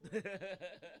my best.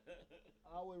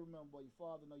 I always remember, boy, your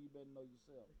father know you better know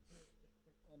yourself.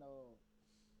 And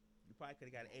You probably could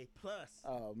have got an A plus.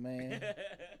 oh man, As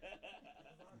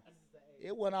long as it's the A.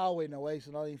 it wasn't always no way,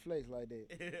 so don't even flex like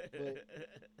that. But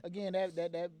again,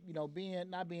 that you know,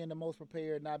 not being the most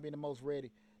prepared, not being the most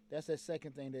ready, that's that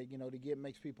second thing that, you know,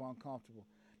 makes people uncomfortable.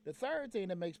 The third thing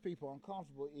that makes people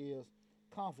uncomfortable is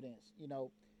confidence. You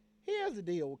know, here's the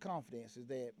deal with confidence is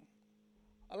that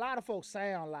a lot of folks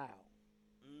sound loud.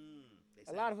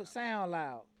 They A lot of sound it sound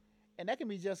loud, and that can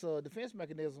be just a defense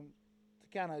mechanism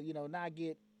to kind of, you know, not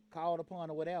get called upon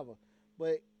or whatever.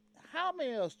 But how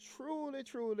many of us truly,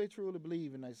 truly, truly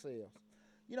believe in themselves?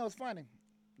 You know, it's funny.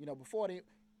 You know, before the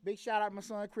big shout out to my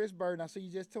son Chris Burton. I see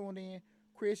you just tuned in.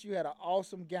 Chris, you had an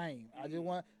awesome game. I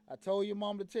told your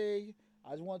mom to tell you.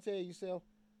 I just want to tell yourself,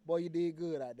 boy, you did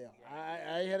good out there.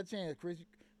 I ain't had a chance.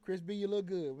 Chris B, you look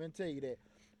good. I'm gonna tell you that.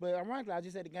 But ironically, I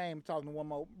just had a game talking to one of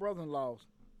my brother-in-laws.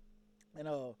 And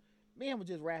me and him were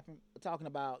just talking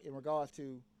about in regards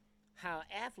to how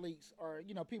athletes are,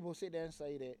 you know, people sit there and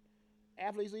say that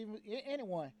athletes, even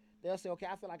anyone, they'll say, okay,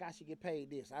 I feel like I should get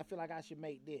paid this. I feel like I should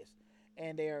make this.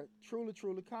 And they're truly,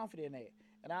 truly confident in that.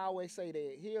 And I always say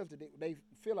that they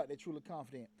feel like they're truly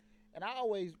confident. And I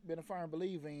always been a firm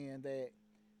believer in that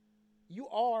you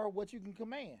are what you can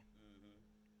command.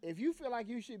 If you feel like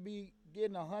you should be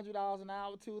getting $100 an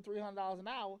hour, $200, $300 an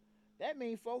hour, that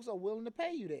means folks are willing to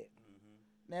pay you that.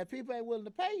 Now, if people ain't willing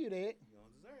to pay you that, You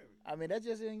don't deserve it. I mean, that's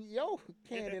just in your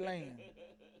candy land.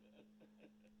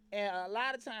 And a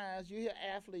lot of times you hear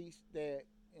athletes that,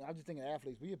 I'm just thinking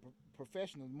athletes, we are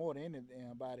professionals more than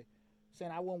anybody,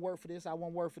 saying, I won't work for this, I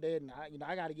won't work for that, and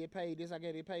I got to get paid this, I got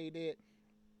to get paid that.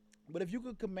 But if you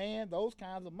could command those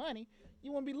kinds of money,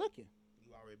 you wouldn't be looking.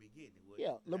 You already be getting it.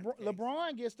 Yeah,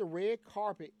 LeBron gets the red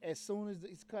carpet as soon as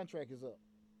his contract is up.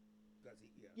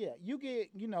 Yeah, you get,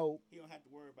 you know. He don't have to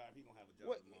worry about if he gonna have a job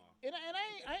What, tomorrow.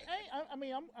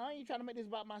 I ain't trying to make this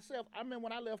about myself. I remember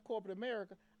when I left corporate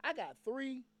America, I got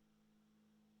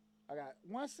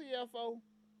one CFO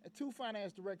and 2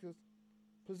 finance directors,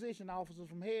 position officers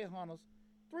from headhunters,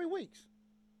 3 weeks.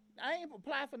 I ain't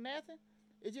apply for nothing.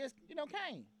 It just, you know,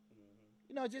 came.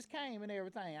 You know, it just came and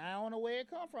everything. I don't know where it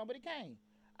come from, but it came.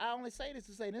 I only say this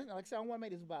to say this. Like I said, I don't want to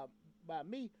make this about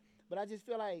me, but I just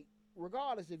feel like,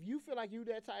 regardless, if you feel like you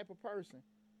that type of person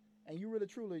and you really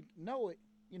truly know it,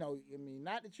 you know, I mean,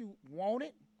 not that you want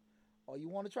it, or you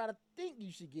want to try to think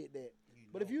you should get that.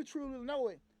 But if know. you truly know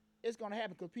it, it's going to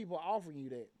happen because people are offering you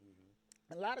that.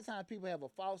 Mhm. A lot of times people have a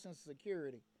false sense of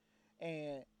security,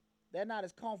 and they're not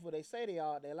as comfortable they say they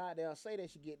are. They'll say they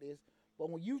should get this, but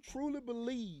when you truly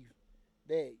believe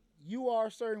that you are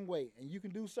a certain way and you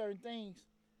can do certain things,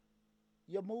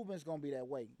 your movement's gonna be that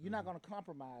way. You're not gonna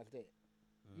compromise that.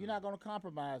 You're not gonna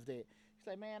compromise that. You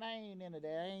say, man, I ain't into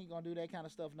that. I ain't gonna do that kind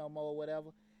of stuff no more,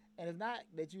 whatever. And it's not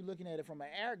that you're looking at it from an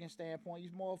arrogant standpoint.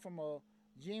 It's more from a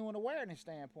genuine awareness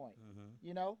standpoint. Mhm.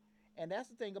 You know, and that's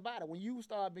the thing about it. When you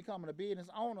start becoming a business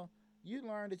owner, you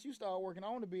learn that you start working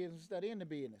on the business instead of in the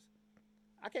business.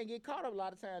 I can't get caught up a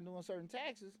lot of time doing certain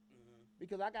taxes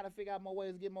because I got to figure out more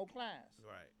ways to get more clients.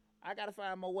 Right. I got to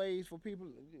find more ways for people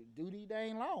to do these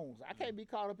dang loans. I can't be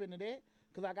caught up into that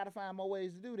because I got to find more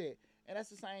ways to do that. And that's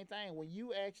the same thing. When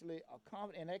you actually are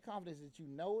confident, and that confidence that you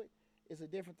know it, it's a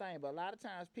different thing. But a lot of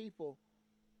times people,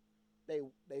 they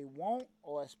want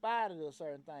or aspire to do a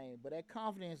certain thing, but that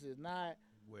confidence is not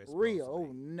Where it's real. supposed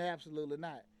Oh, to be. absolutely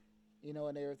not. You know,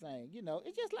 and everything. You know,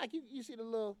 it's just like you see the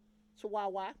little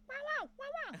chihuahua. Wow, wow,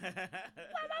 wow, wow. right.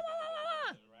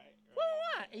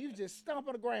 Wah-wah, and you just stomp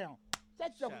on the ground.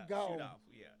 That joker Shoot gone. off.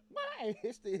 Yeah. Why?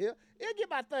 It's still here. It'll get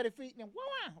about 30 feet and then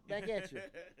wah, back at you.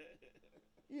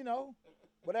 You know?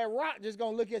 But that rock just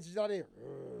gonna look at you out there.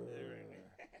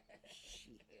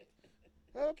 Shit.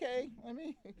 Okay, let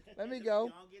me go.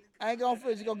 I ain't gonna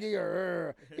finish. He gonna get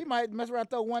you. He might mess around and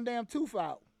throw one damn tooth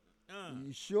out.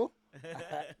 You sure?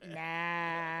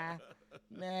 Nah.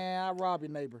 I rob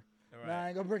your neighbor. Right. Nah, I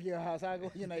ain't gonna break your house. I'll go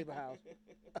to your neighbor's house.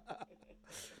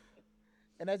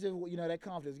 And that's just, that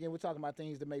confidence. Again, we're talking about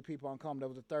things that make people uncomfortable. That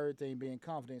was the third thing, being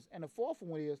confidence. And the fourth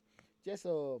one is just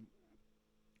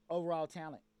overall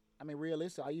talent. I mean,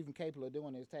 realistic. Are you even capable of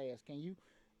doing this task? Can you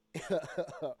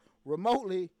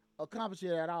remotely accomplish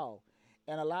it at all?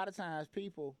 And a lot of times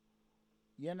people,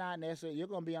 you're not necessarily, you're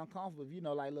going to be uncomfortable if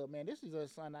like, look, man, this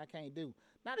is something I can't do.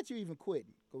 Not that you even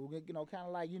quitting. Because, kind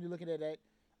of like you looking at that,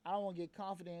 I don't want to get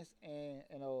confidence and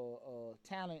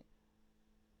talent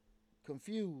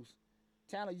confused.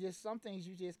 Talent, just some things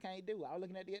you just can't do. I was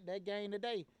looking at that game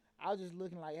today. I was just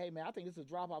looking like, hey, man, I think this is a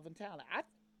drop-off in talent.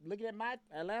 Looking at my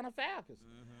Atlanta Falcons.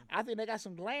 Mm-hmm. I think they got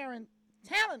some glaring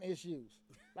talent issues.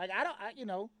 Like,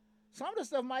 some of the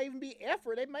stuff might even be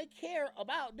effort. They may care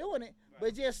about doing it,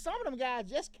 but just some of them guys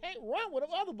just can't run with the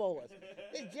other boys.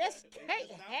 It just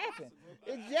can't happen.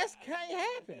 It just can't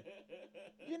happen.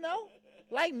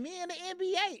 Like me in the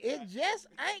NBA, it just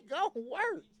ain't going to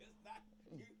work.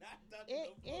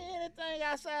 Anything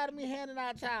outside of me handing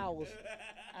out towels,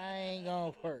 I ain't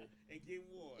gonna work. And get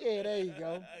warm. Yeah, there you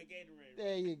go.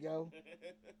 There you go.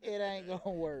 It ain't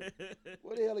gonna work.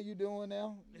 What the hell are you doing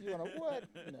now? You wanna what?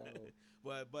 No.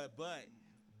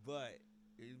 But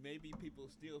maybe people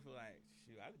still feel like,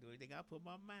 shoot, I can do anything I put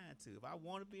my mind to. If I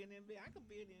want to be in the NBA, I can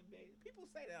be in the NBA. People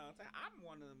say that all the time. I'm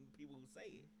one of them people who say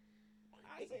it.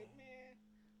 I say, man,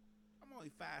 I'm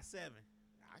only 5'7".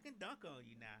 I can dunk on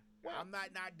you now. Well, I'm not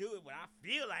do it, but I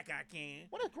feel like I can.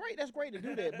 Well, that's great. That's great to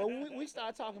do that. But when we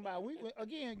start talking about,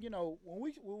 again,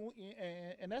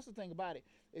 and that's the thing about it.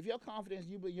 If your confidence,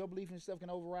 your belief in yourself can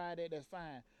override that, that's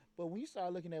fine. But when you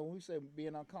start looking at, when we say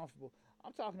being uncomfortable,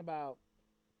 I'm talking about,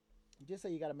 just say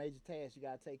you got a major task you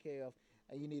got to take care of,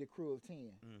 and you need a crew of 10.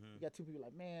 Mm-hmm. You got 2 people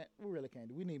like, man, we really can't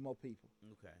do. We need more people.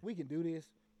 Okay. We can do this,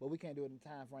 but we can't do it in the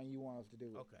time frame you want us to do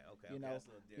it. Okay. That's a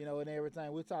little different. And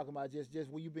everything we're talking about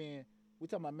just when you being, we're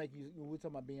talking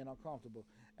about being uncomfortable,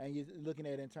 and you're looking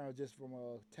at it in terms just from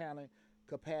a talent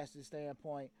capacity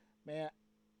standpoint. Man,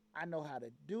 I know how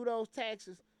to do those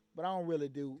taxes, but I don't really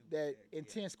do that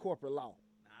intense corporate law.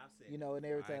 I've said and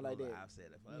everything like that. I've said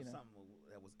it. If something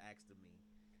that was asked of me,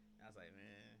 I was like,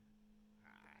 man,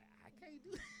 I can't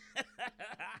do that.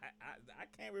 I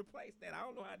can't replace that. I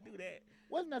don't know how to do that.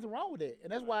 Well, there's nothing wrong with it,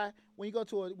 and that's why when you go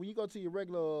to your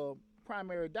regular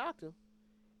primary doctor,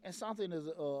 and something is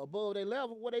above their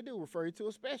level, what they do, refer you to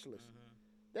a specialist.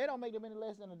 Mm-hmm. They don't make them any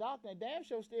less than a doctor, and damn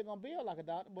sure still gonna bill like a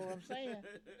doctor. But what I'm saying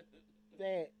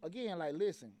that again, like,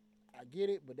 listen, I get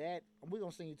it, but that we're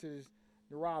gonna send you to this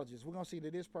neurologist. We're gonna see to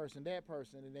this person, that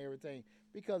person, and everything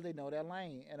because they know that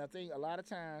lane. And I think a lot of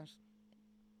times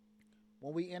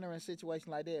when we enter in a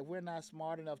situation like that, if we're not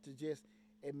smart enough to just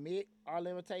admit our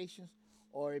limitations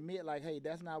or admit like, hey,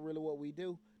 that's not really what we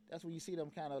do, that's when you see them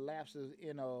kind of lapses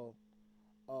in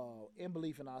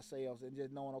belief in ourselves and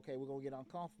just knowing, okay, we're gonna get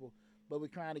uncomfortable, but we're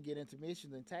trying to get into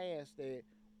missions and tasks that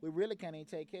we really can't even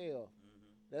take care of.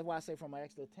 Mm-hmm. That's why I say from an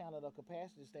extra talent or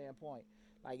capacity standpoint,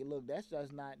 like, look, that's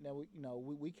just not,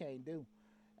 we can't do.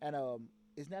 And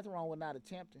it's nothing wrong with not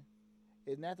attempting.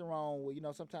 It's nothing wrong with,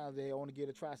 sometimes they want to get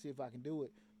a try, see if I can do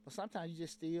it. But sometimes you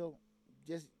just still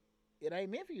just it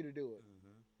ain't meant for you to do it.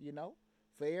 Mm-hmm. You know,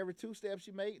 for every 2 steps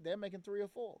you make, they're making 3 or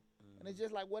 4, and it's Mm-hmm.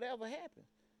 just like whatever happens.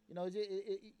 You know,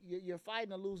 you're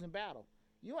fighting a losing battle.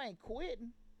 You ain't quitting,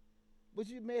 but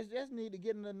you just need to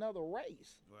get in another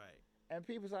race. Right. And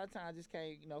people sometimes just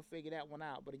can't, figure that one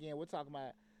out. But again, we're talking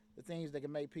about the things that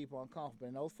can make people uncomfortable.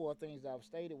 And those 4 things that I've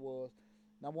stated was,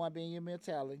 number 1 being your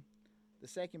mentality, the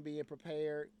second being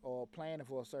prepared or planning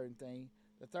for a certain thing,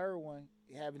 the third one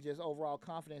having just overall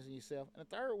confidence in yourself, and the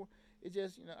third one is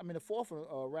just, the fourth one,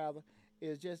 rather,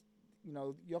 is just,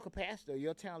 your capacity or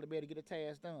your talent to be able to get a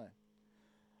task done.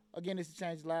 Again, this is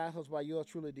Change Lives, hosted by yours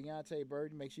truly, Deontay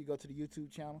Burden. Make sure you go to the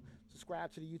YouTube channel, subscribe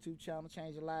to the YouTube channel,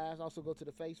 Changing Lives. Also go to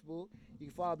the Facebook. You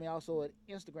can follow me also at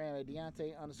Instagram at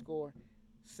Deontay_77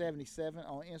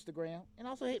 on Instagram. And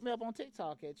also hit me up on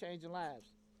TikTok at Changing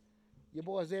Lives. Your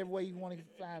boy's everywhere you want to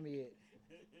find me at.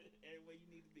 Everywhere you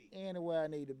need to be. Anywhere I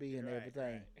need to be and Right,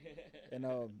 everything. right. And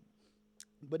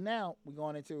but now we're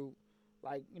going into,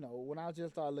 like, when I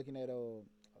just started looking at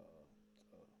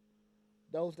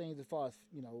those things as far as,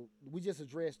 we just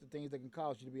addressed the things that can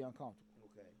cause you to be uncomfortable.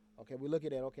 Okay. Okay, we look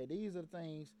at that. Okay, these are the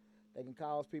things that can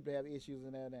cause people to have issues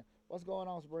and that. What's going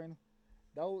on, Sabrina?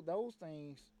 Those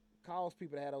things cause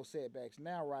people to have those setbacks.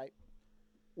 Now, right,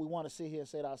 we want to sit here and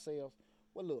say to ourselves,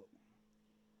 well, look,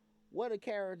 what are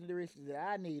characteristics that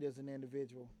I need as an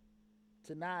individual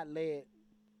to not let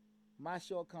my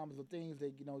shortcomings or things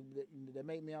that, that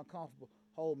make me uncomfortable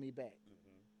hold me back?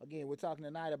 Again, we're talking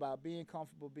tonight about being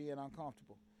comfortable, being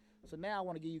uncomfortable. So now I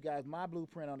want to give you guys my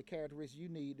blueprint on the characteristics you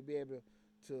need to be able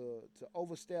to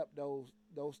overstep those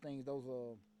things, those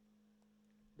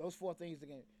 4 things that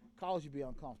can cause you to be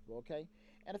uncomfortable, okay?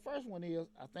 And the first one is,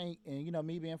 I think, and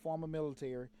me being former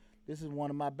military, this is one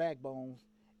of my backbones,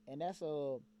 and that's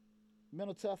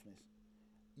mental toughness.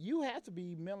 You have to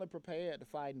be mentally prepared to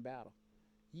fight in battle.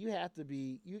 You got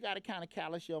to kind of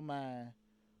callous your mind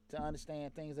to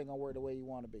understand things ain't gonna work the way you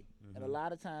want to be. Mm-hmm. And a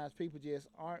lot of times people just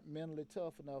aren't mentally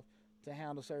tough enough to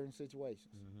handle certain situations.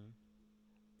 Mm-hmm.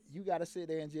 You got to sit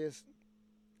there and just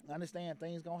understand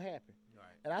things gonna happen.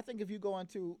 Right. And I think if you go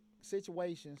into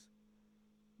situations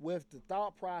with the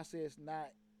thought process,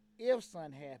 not if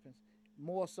something happens,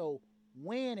 more so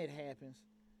when it happens,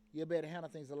 you'll be able to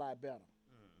handle things a lot better.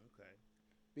 Okay.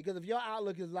 Because if your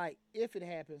outlook is like if it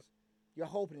happens, you're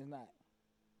hoping it's not.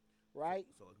 Right?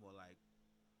 So it's more like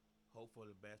hope for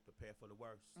the best, prepare for the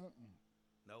worst.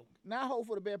 No. Not hope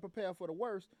for the best, prepare for the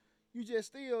worst. You just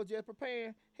still just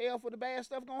preparing. Hell for the bad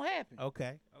stuff gonna happen.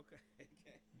 Okay. Okay. Okay.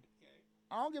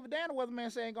 I don't give a damn the weatherman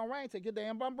saying ain't gonna rain. Take your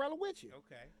damn umbrella with you.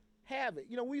 Okay. Have it.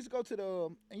 We used to go to the,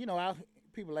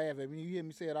 people laugh at me. You hear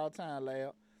me say it all the time,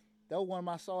 Lab. That was one of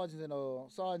my sergeants in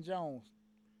Sergeant Jones.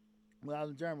 When I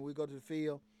was in Germany, we go to the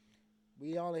field.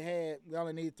 We only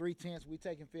needed 3 tents. We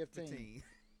taking 15.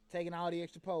 Taking all the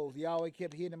extra poles. He always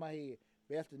kept hitting in my head.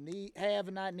 Best to have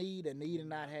and not need, and need and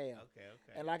not have. Okay.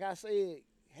 Okay. And like I said,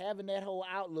 having that whole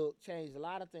outlook changed a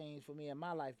lot of things for me in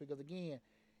my life, because again,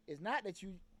 it's not that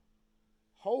you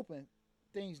hoping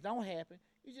things don't happen.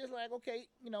 You just like, okay,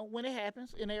 when it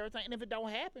happens and everything, and if it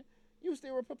don't happen, you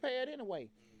still were prepared anyway.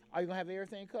 Are you gonna have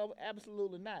everything covered?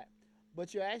 Absolutely not.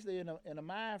 But you're actually in a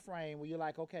mind frame where you're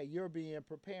like, okay, you're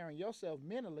preparing yourself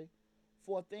mentally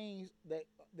for things that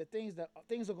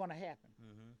things are gonna happen.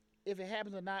 Mm-hmm. If it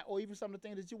happens or not, or even some of the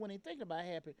things that you weren't even thinking about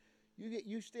happen,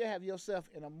 you still have yourself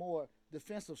in a more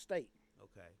defensive state.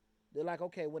 Okay. They're like,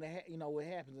 okay, when what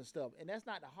happens and stuff, and that's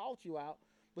not to halt you out,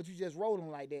 but you just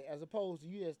rolling like that, as opposed to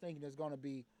you just thinking it's gonna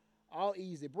be all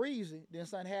easy breezy. Then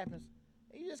something happens,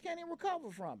 and you just can't even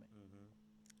recover from it. Mm-hmm.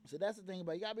 So that's the thing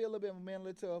about it. You gotta be a little bit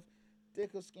mentally tough,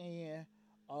 thicker skin.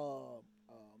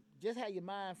 Just have your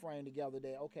mind frame together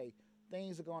that okay,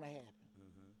 things are gonna happen.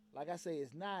 Mm-hmm. Like I say,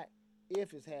 it's not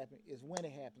if it's happening, it's when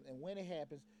it happens, and when it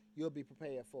happens, you'll be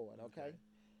prepared for it. Okay.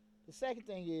 The second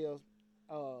thing is,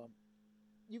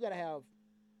 you gotta have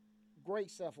great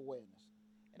self-awareness,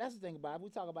 and that's the thing about it. We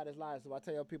talk about this life, so I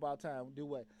tell people all the time, do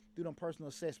what? Do them personal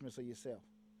assessments of yourself.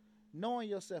 Knowing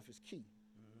yourself is key,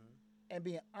 and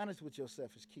being honest with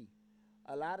yourself is key.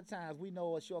 A lot of times we know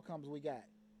what shortcomings we got.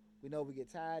 We know we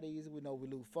get tired easy. We know we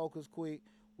lose focus quick.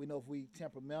 We know if we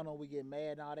temperamental, we get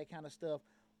mad and all that kind of stuff.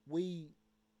 We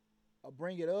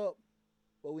bring it up,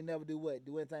 but we never do what?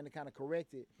 Do anything to kind of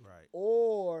correct it. Right.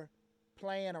 Or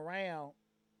playing around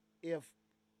if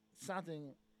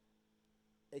something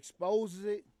exposes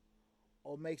it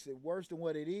or makes it worse than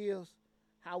what it is,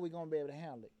 how are we going to be able to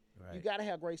handle it? Right. You got to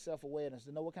have great self-awareness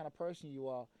to know what kind of person you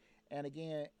are. And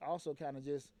again, also kind of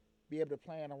just be able to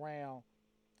plan around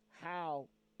how,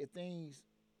 if things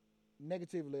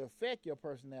negatively affect your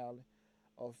personality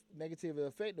or negatively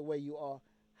affect the way you are,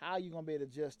 how you going to be able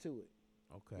to adjust to it.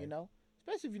 Okay. You know,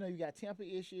 especially if you know you got temper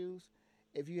issues,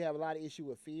 if you have a lot of issue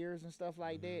with fears and stuff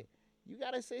like Mhm. that, you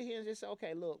gotta sit here and just say,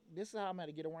 okay, look, this is how I'm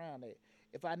gonna get around that.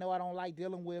 If I know I don't like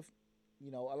dealing with, a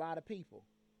lot of people,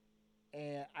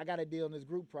 and I gotta deal in this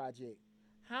group project,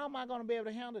 how am I gonna be able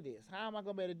to handle this? How am I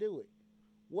gonna be able to do it?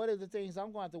 What are the things I'm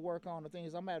going to have to work on? The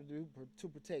things I'm going to have to do to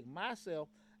protect myself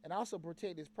and also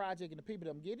protect this project and the people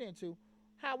that I'm getting into.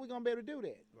 How are we gonna be able to do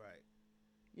that?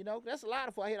 Right. That's a lot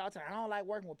of I hear all the time. I don't like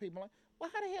working with people. Like, well,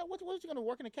 how the hell? What you gonna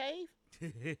work in a cave?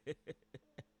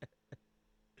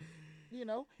 And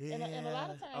a lot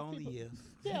Yeah. of times Only people, if.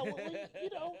 yeah,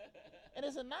 well, and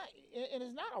it's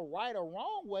not a right or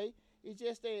wrong way. It's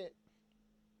just that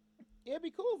it'd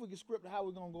be cool if we could script how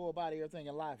we're gonna go about everything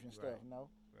in life and stuff. Right.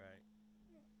 Right.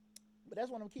 But that's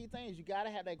one of the key things. You gotta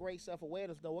have that great self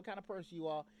awareness, know what kind of person you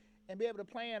are, and be able to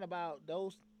plan about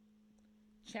those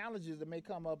challenges that may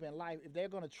come up in life if they're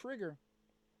gonna trigger.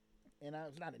 And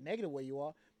it's not a negative way you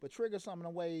are, but trigger some of the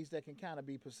ways that can kind of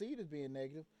be perceived as being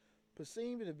negative,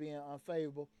 perceived as being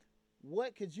unfavorable.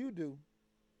 What could you do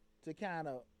to kind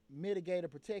of mitigate or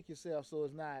protect yourself so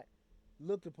it's not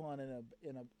looked upon in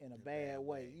a bad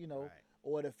way, Right.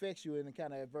 or it affects you in a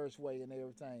kind of adverse way and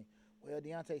everything. Well,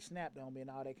 Deontay snapped on me and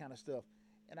all that kind of stuff,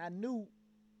 and I knew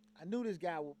this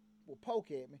guy would poke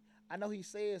at me. I know he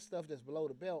says stuff that's below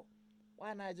the belt.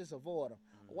 Why not just avoid him?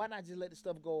 Mhm. Why not just let the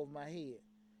stuff go over my head?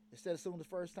 Instead of assuming the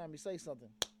first time you say something,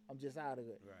 I'm just out of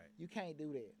it. Right. You can't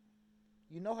do that.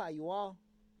 You know how you are, Mhm.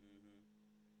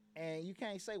 and you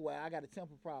can't say, "Well, I got a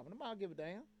temper problem." I don't give a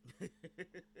damn.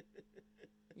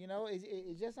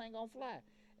 It just ain't gonna fly.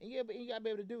 And you gotta be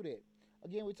able to do that.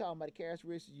 Again, we're talking about the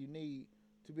characteristics you need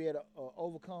to be able to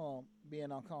overcome being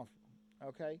uncomfortable.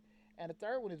 Okay, and the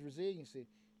third one is resiliency.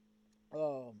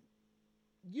 Um,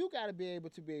 you got to be able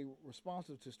to be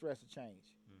responsive to stress or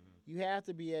change. Mhm. You have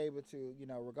to be able to,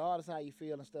 regardless how you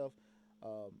feel and stuff.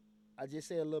 Um, I just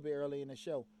said a little bit earlier in the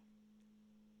show,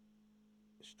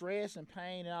 stress and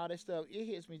pain and all that stuff, it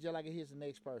hits me just like it hits the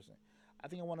next person. I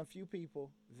think I'm one of the few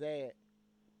people that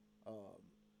um,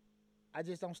 I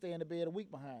just don't stay in the bed a week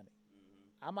behind it.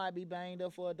 Mhm. I might be banged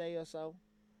up for a day or so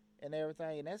and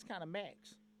everything, and that's kind of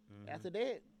max. Mhm. After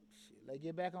that, shit, let's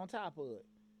get back on top of it,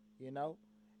 you know.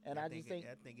 And I just think,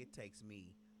 I think it takes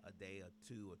me a day or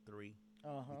two or three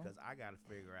uh huh, because I got to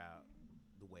figure out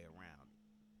the way around it.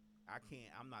 I can't.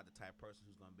 I'm not the type of person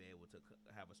who's going to be able to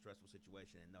have a stressful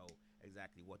situation and know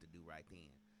exactly what to do right then.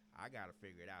 I got to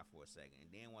figure it out for a second,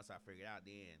 and then once I figure it out,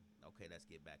 then okay, let's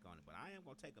get back on it. But I am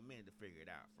going to take a minute to figure it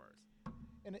out first.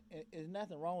 and there's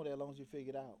nothing wrong with that as long as you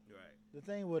figure it out. Right. The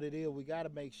thing with it is, we got to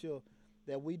make sure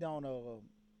that we don't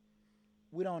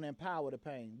empower the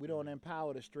pain. We don't Mhm.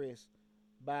 empower the stress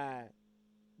by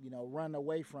running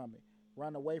away from it.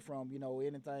 Run away from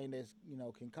anything that's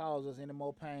can cause us any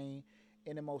more pain,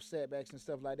 any more setbacks and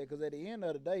stuff like that. Because at the end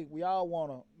of the day, we all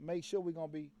want to make sure we're gonna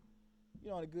be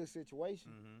in a good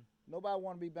situation. Mhm. Nobody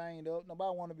want to be banged up.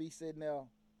 Nobody want to be sitting there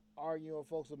arguing with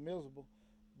folks are miserable.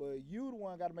 But you the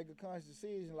one got to make a conscious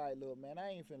decision. Like, look, man, I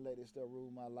ain't finna let this stuff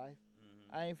rule my life. Mhm.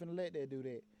 I ain't finna let that do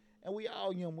that. And we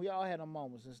all we all had our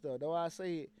moments and stuff. Though I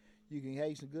say it, you can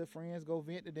have some good friends, go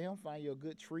vent to them, find you a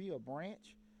good tree or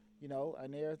branch, and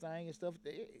everything and stuff.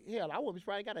 Hell, I would be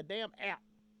surprised got a damn app.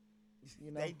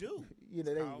 They do. It's It's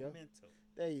there you called go. mental.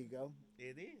 There you go.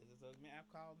 It is. It's an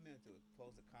app called mental. It's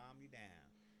supposed to calm you down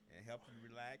and help you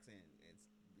relax and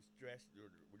stress,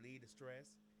 relieve the stress.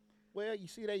 Well, you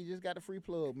see that you just got the free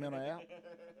plug mental app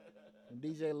from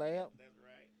DJ Lab That's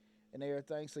right. and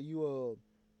everything. So you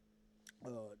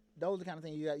those are the kind of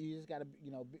things you just got to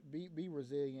be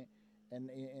resilient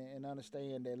and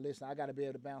understand that. Listen, I got to be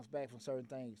able to bounce back from certain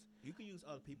things. You can use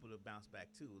other people to bounce back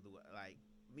too. Like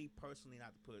me personally,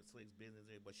 not to put Slick's business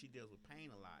in, but she deals with pain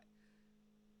a lot.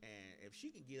 And if she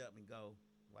can get up and go,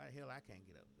 why the hell I can't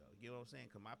get up and go? You get what I'm saying?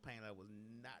 Because my pain level was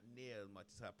not near as much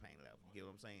as her pain level. You get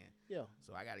what I'm saying? Yeah.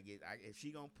 So I got to get. If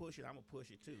she gonna push it, I'm gonna push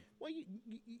it too. Well,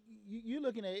 you're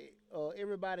looking at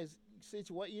everybody's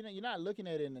situation. You're not looking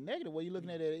at it in the negative way. You're looking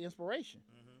at it as inspiration.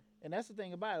 Mm-hmm. And that's the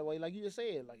thing about it. Like you just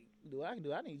said, like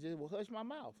I need to just hush my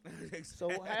mouth. Exactly. So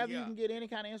however you Yeah. can get any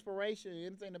kind of inspiration,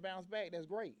 anything to bounce back, that's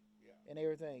great. Yeah. And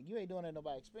everything. You ain't doing it at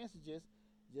nobody's expense. Just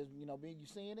being you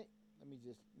seeing it. Let me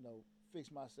just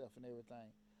fix myself and everything.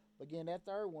 But again, that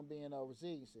third one being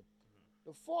resiliency. Mm-hmm.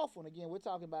 The fourth one, again, we're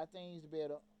talking about things to be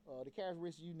able to, the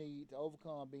characteristics you need to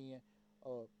overcome being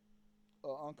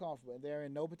uncomfortable. And they're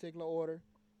in no particular order.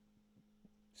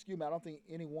 Excuse me, I don't think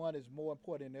any one is more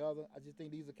important than the other. I just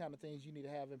think these are kind of things you need to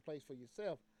have in place for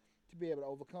yourself to be able to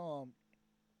overcome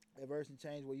adversity and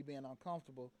change where you're being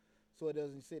uncomfortable so it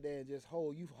doesn't sit there and just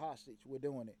hold you hostage with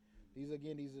doing it. These are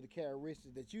the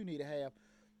characteristics that you need to have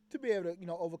to be able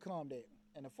to, overcome that.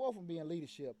 And the fourth one being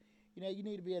leadership. You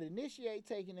need to be able to initiate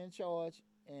taking in charge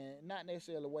and not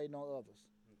necessarily waiting on others.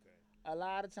 Okay. A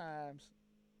lot of times,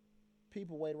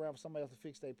 people wait around for somebody else to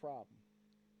fix their problem.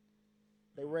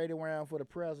 They wait around for the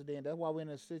president. That's why we're in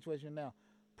a situation now.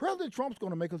 President Trump's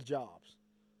going to make us jobs.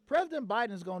 President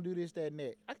Biden's going to do this, that, and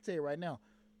that. I can tell you right now,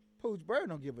 Pooch Bird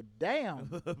don't give a damn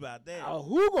about that.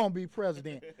 who going to be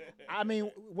president. I mean,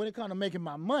 when it comes to making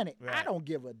my money, I Right. don't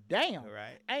give a damn.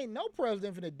 Right. Ain't no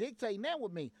president finna dictate that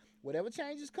with me. Whatever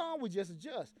changes come, we just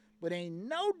adjust. But ain't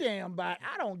no damn body.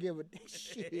 I don't give a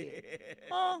shit.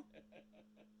 Huh?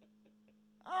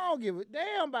 I don't give a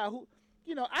damn about who.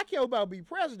 I care about be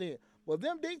president. But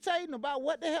them dictating about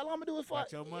what the hell I'm gonna do is for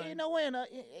About your money? ain't nowhere in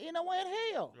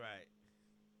hell. Right.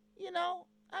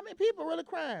 I mean, people really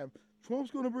crying.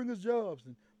 Trump's gonna bring us jobs,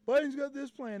 and Biden's got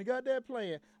this plan, he got that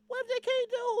plan. What if they can't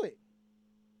do it?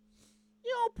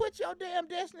 You don't put your damn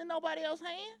destiny in nobody else's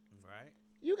hand. Right.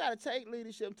 You gotta take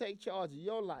leadership, take charge of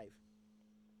your life.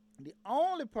 The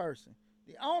only person,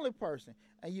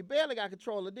 and you barely got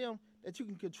control of them that you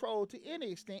can control to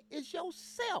any extent is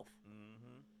yourself.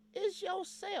 Mm-hmm. It's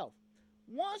yourself.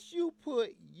 Once you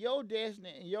put your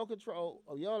destiny and your control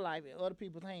of your life in other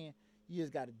people's hands, you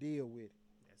just got to deal with it.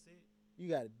 That's it. You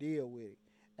got to deal with it.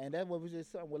 And that's what was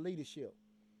just something with leadership.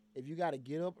 If you got to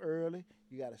get up early,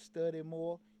 you got to study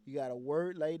more, you got to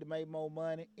work late to make more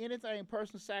money, anything,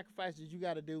 personal sacrifices you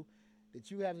got to do that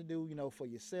you have to do, for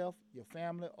yourself, your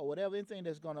family, or whatever, anything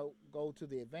that's going to go to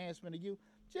the advancement of you,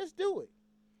 just do it.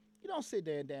 You don't sit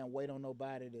there and damn wait on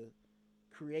nobody to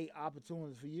create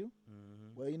opportunities for you.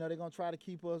 Mm-hmm. Well, they're going to try to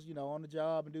keep us, on the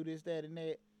job and do this, that, and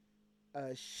that.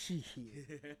 Shit.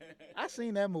 I've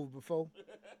seen that movie before.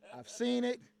 I've seen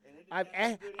it. I've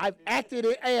acted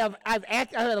it. Hey, I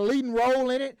had a leading role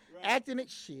in it, acting it.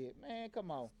 Shit, man,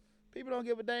 come on. People don't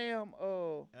give a damn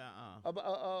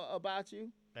about you.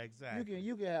 Exactly.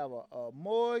 You can have a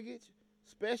mortgage,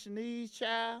 special needs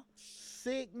child,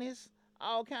 sickness,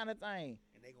 all kind of things.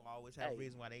 And they gonna always have Hey, a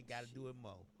reason why they gotta do it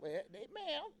more. Well,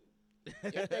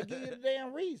 if they give you the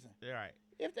damn reason. Right.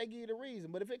 If they give you the reason.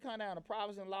 But if it come down to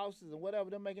profits and losses and whatever,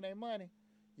 them making their money,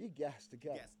 you got to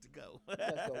go. Yes to go. You gots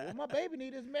to go. Well, my baby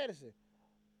need his medicine.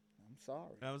 I'm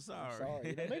sorry. I'm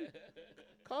sorry. Maybe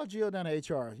call Jill down to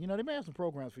HR. They may have some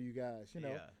programs for you guys, Yeah.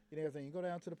 and everything. You go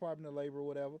down to the Department of Labor or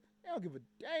whatever. They don't give a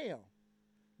damn.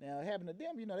 Now, happening to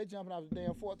them, they jumping off the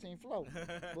damn 14th floor.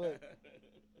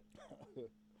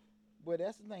 But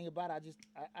that's the thing about it.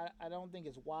 I don't think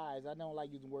it's wise. I don't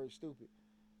like using the word stupid.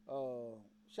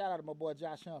 Shout out to my boy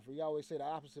Josh Humphrey. He always say the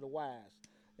opposite of wise.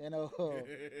 And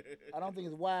I don't think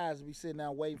it's wise to be sitting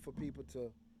down waiting for people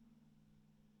to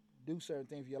do certain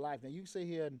things for your life. Now, you can sit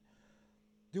here and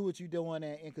do what you're doing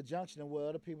in conjunction with what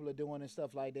other people are doing and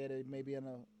stuff like that. It may be in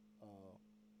a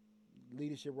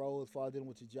leadership role as far as dealing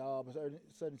with your job or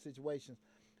certain situations.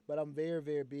 But I'm very,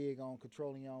 very big on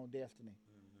controlling your own destiny.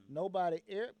 Everybody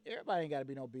ain't got to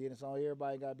be no business owner.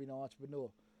 Everybody ain't got to be no entrepreneur.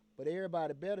 But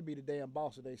everybody better be the damn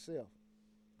boss of themselves.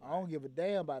 I don't give a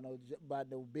damn about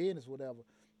no business, whatever.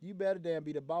 You better damn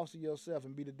be the boss of yourself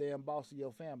and be the damn boss of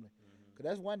your family. Because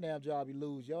that's one damn job you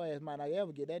lose. Your ass might not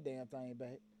ever get that damn thing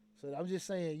back. So I'm just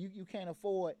saying, you can't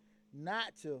afford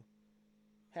not to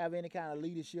have any kind of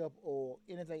leadership or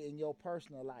anything in your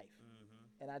personal life.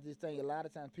 Mm-hmm. And I just think a lot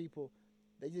of times people,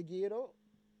 they just give it up.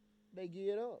 They give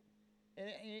it up. And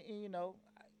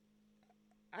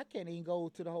I can't even go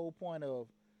to the whole point of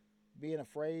being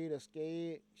afraid or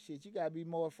scared. Shit, you got to be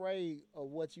more afraid of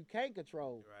what you can't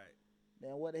control Right.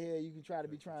 than what the hell you can try to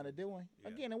be trying to do. Yeah.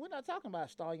 Again, and we're not talking about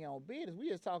starting your own business.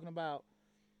 We're just talking about,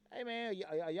 hey, man,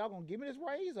 are y'all going to give me this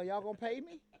raise? Are y'all going to pay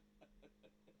me?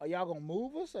 Are y'all going to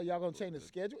move us? Are y'all going to change the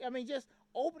schedule? I mean, just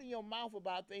opening your mouth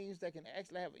about things that can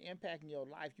actually have an impact in your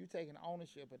life. You taking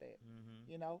ownership of that,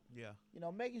 Mm-hmm.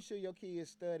 Yeah. making sure your kids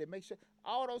study, make sure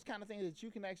all those kind of things that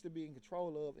you can actually be in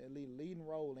control of and lead a leading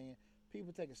role in.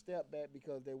 People take a step back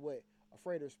because they're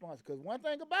afraid of response. Because one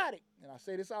thing about it, and I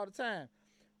say this all the time,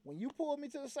 when you pull me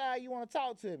to the side, you want to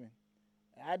talk to me.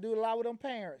 And I do a lot with them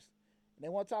parents. And they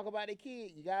want to talk about their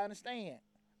kid. You got to understand,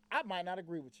 I might not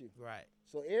agree with you. Right.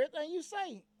 So everything you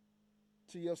say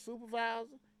to your supervisor,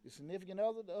 your significant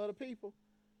other, the other people,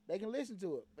 they can listen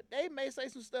to it. But they may say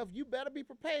some stuff you better be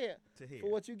prepared To hear. for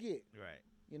what you get. Right.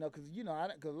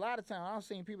 Because a lot of times I've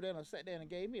seen people that have sat there and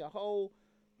gave me a whole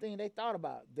thing they thought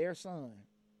about their son.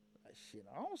 Like, shit,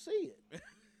 I don't see it.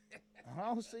 I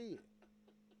don't see it.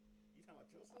 You talking about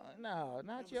your son? No,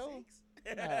 not Number yours.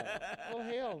 6? No. Oh,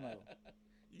 hell no.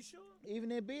 You sure?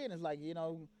 Even in business, like,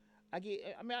 I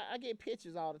get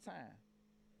pictures all the time.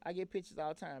 I get pictures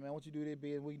all the time, man. I want you to do this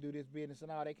business, we can do this business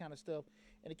and all that kind of stuff.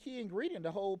 And the key ingredient,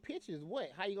 the whole picture is what?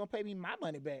 How you gonna pay me my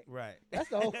money back? Right. That's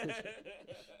the whole That's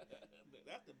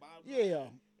the bottom yeah.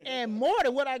 line. And more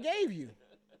than what I gave you.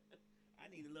 I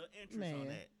need a little interest Man. on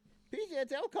that. PJ,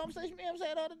 tell conversation me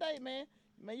said the other day, man.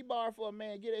 Man, you borrow for a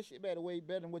man, get that shit back way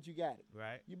better than what you got it.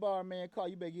 Right. You borrow a man car,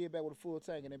 you better get it back with a full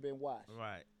tank and it been washed.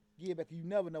 Right. Get it back. You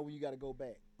never know when you got to go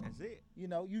back. That's it. You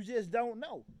know, you just don't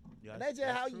know. Yeah, And that's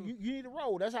just how true. you need to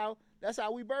roll. That's how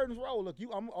we burdens roll. Look,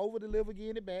 I'm over deliver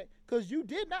getting it back because you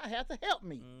did not have to help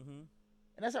me. Mm-hmm.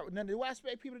 And that's how. Now, do I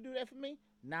expect people to do that for me?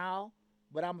 No,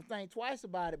 but I'm gonna think twice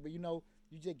about it. But you know,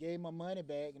 you just gave my money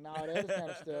back and all that other kind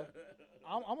of stuff.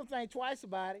 I'm gonna think twice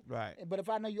about it. Right. But if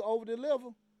I know you over deliver,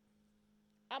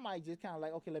 I might just kind of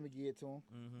like, okay, let me give it to him.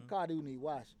 Mm-hmm. Car do need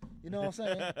wash. You know what I'm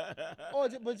saying?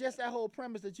 But just that whole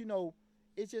premise that, you know,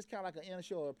 it's just kind of like an inner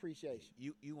show of appreciation.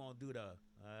 You won't do the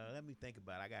let me think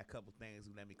about it. I got a couple things.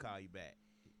 Let me call you back.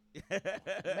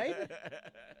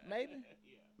 Maybe.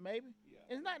 Yeah.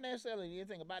 It's not necessarily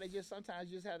anything about it. Just sometimes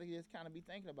you just have to just kind of be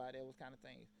thinking about those kind of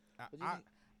things. I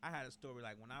had a story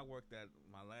like when I worked at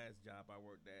my last job I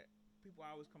worked at. People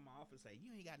always come off and say, you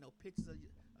ain't got no pictures of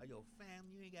your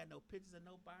family. You ain't got no pictures of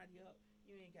nobody up.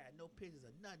 You ain't got no pictures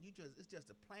of nothing. It's just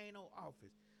a plain old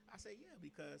office. I say, yeah,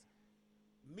 because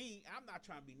I'm not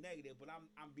trying to be negative, but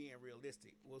I'm being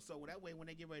realistic. Well, so that way when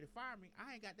they get ready to fire me,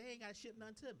 they ain't got to ship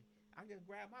nothing to me. I just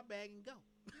grab my bag and go.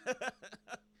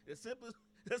 The simplest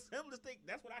thing,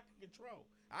 that's what I can control.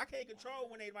 I can't control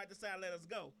when they might decide to let us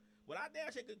go. But I damn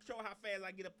sure control how fast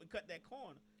I get up and cut that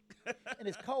corner. And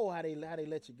it's cold how they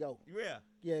let you go. Yeah.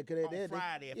 Yeah, because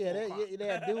Friday at 4 o'clock.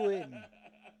 they'll do it. And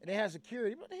they have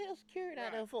security. What the hell security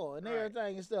out there for? And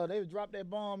everything and stuff. They would drop that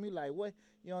bomb. You like, what?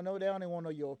 You don't know. They don't even want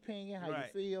to know your opinion, how you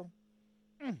feel.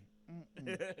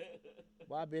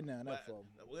 Well, I've been there enough for them.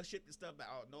 We'll ship the stuff back.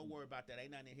 Oh, don't worry about that.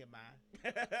 Ain't nothing in here, mine.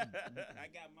 I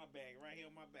got my bag right here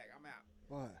on my back. I'm out.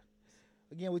 Boy.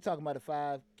 Again, we're talking about the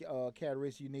 5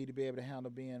 characteristics you need to be able to handle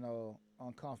being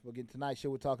uncomfortable. Again, tonight's show,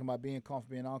 we're talking about being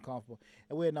comfortable, being uncomfortable.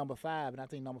 And we're at number 5, and I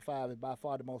think number 5 is by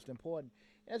far the most important.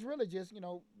 And it's really just, you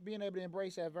know, being able to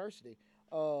embrace adversity.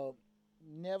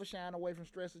 Never shying away from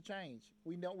stress or change.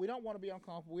 We don't want to be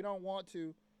uncomfortable. We don't want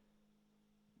to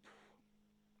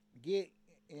get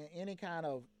in any kind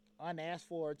of unasked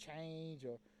for change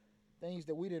or things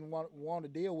that we didn't want to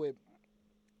deal with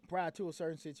prior to a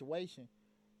certain situation.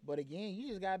 But again, you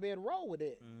just gotta be able to roll with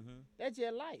it. Mm-hmm. That's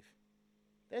just life.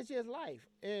 That's just life.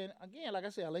 And again, like I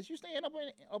said, unless you stand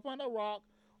up on a rock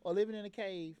or living in a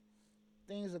cave,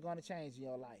 things are gonna change in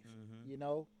your life. Mm-hmm. You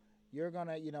know, you're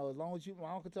gonna, you know, as long as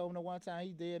my uncle told me the one time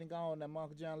he dead and gone, that my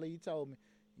Uncle John Lee told me,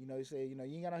 you know, he said, you know,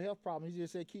 you ain't got no health problem. He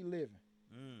just said keep living.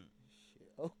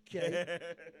 Shit, okay,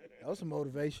 that was some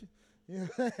motivation. You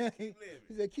know, he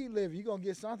said keep living. You're gonna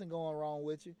get something going wrong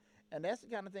with you, and that's the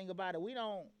kind of thing about it.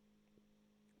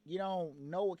 You don't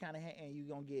know what kind of hand you're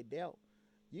going to get dealt.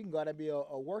 You can go out and be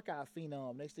a workout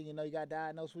phenom. Next thing you know, you got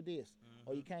diagnosed with this.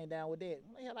 Or you came down with that.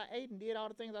 Well, the hell, I ate and did all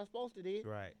the things I was supposed to do.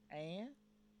 Right. And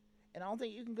the only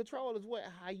thing you can control is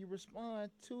how you respond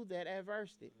to that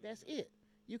adversity. That's it.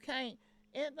 You can't.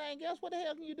 Anything else, what the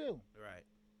hell can you do? Right.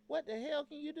 What the hell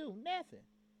can you do? Nothing.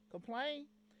 Complain.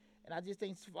 And I just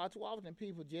think far too often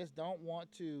people just don't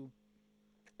want to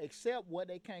accept what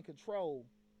they can't control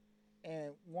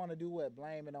and want to do what?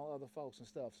 Blame it on other folks and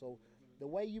stuff. So the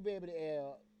way you be able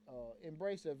to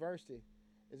embrace adversity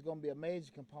is going to be a major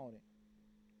component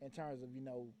in terms of, you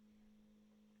know,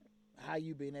 how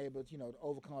you being able to, you know, to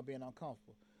overcome being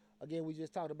uncomfortable. Again, we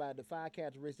just talked about the 5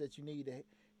 characteristics that you need to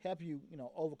help you, you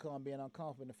know, overcome being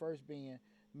uncomfortable. The first being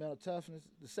mental toughness.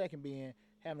 The second being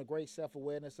having a great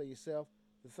self-awareness of yourself.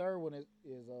 The third one is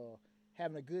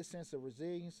having a good sense of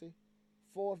resiliency.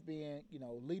 Fourth being, you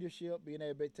know, leadership, being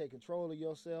able to take control of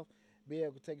yourself, be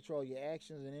able to take control of your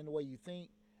actions and in the way you think.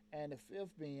 And the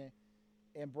fifth being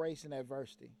embracing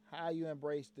adversity, how you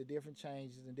embrace the different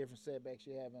changes and different setbacks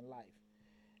you have in life.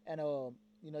 And,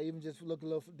 you know, even just look a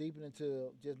little deeper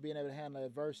into just being able to handle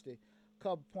adversity. A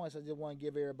couple points I just want to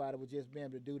give everybody with just being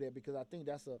able to do that, because I think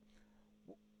that's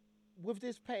with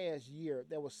this past year,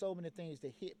 there were so many things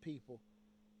that hit people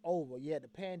over. You had the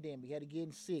pandemic, you had to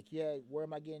getting sick, you had where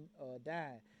am I getting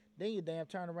dying. Then you damn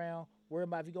turn around, worry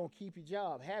about if you're gonna keep your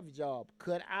job, have your job,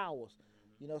 cut hours,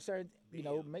 you know, certain, you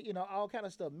know, all kind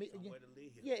of stuff.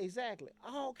 Yeah, exactly.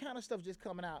 All kind of stuff just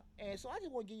coming out. And so I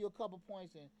just want to give you a couple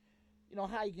points and, you know,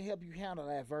 how you can help you handle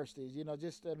adversities, you know,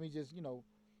 just me just, you know,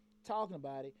 talking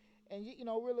about it. And, you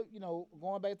know, really, you know,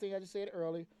 going back to the thing I just said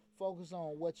earlier, focus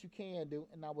on what you can do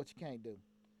and not what you can't do.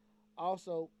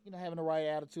 Also, you know, having the right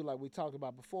attitude like we talked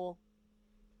about before.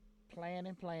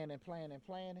 Planning.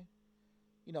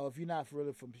 you know, if you're not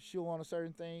really for sure on a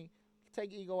certain thing,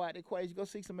 take ego out the equation. Go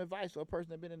seek some advice from a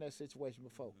person that been in that situation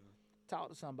before. Talk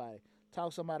to somebody. Talk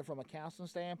to somebody from a counseling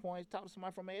standpoint. Talk to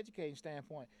somebody from an educating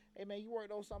standpoint. Hey man, you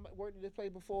worked at this place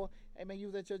before. Hey man, you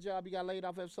was at your job. You got laid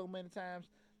off so many times.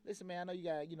 Listen, man, I know you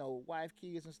got wife,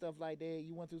 kids, and stuff like that.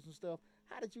 You went through some stuff.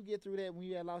 How did you get through that when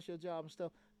you had lost your job and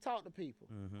stuff? Talk to people.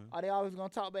 Are they always gonna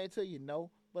talk back to you?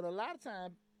 No. But a lot of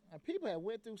times, people have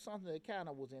went through something that kind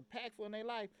of was impactful in their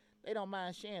life. They don't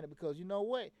mind sharing it because you know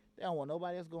what? They don't want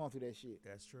nobody else going through that shit.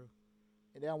 That's true.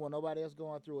 And they don't want nobody else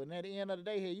going through it. And at the end of the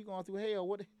day, here you going through hell.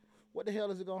 What the hell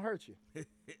is it gonna hurt you?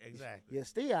 Exactly. You're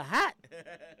still hot.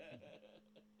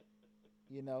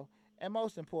 And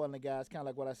most importantly, guys, kind of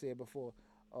like what I said before,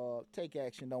 take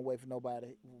action. Don't wait for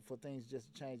nobody for things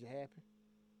just to change and happen.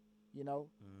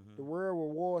 The world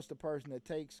rewards the person that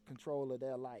takes control of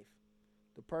their life.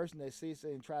 The person that sits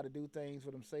and try to do things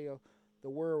for themselves, the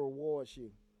world rewards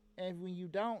you. And when you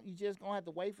don't, you just gonna have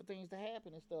to wait for things to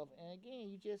happen and stuff. And again,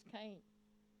 you just can't.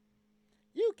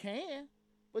 You can,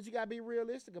 but you gotta be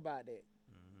realistic about that.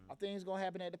 Are things gonna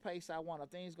happen at the pace I want? Are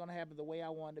things gonna happen the way I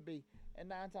want it to be? And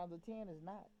 9 times out of 10 is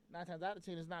not. 9 times out of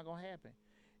 10 it's not gonna happen,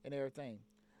 and everything.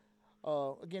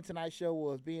 Again, tonight's show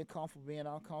was being comfortable, being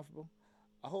uncomfortable.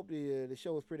 I hope the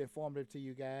show was pretty informative to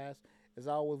you guys. As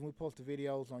always, when we post the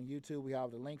videos on YouTube, we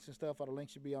have the links and stuff. Or the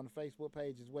links should be on the Facebook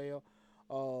page as well.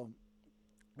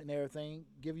 And everything.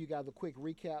 Give you guys a quick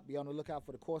recap. Be on the lookout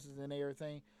for the courses and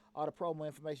everything. All the promo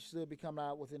information should be coming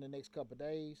out within the next couple of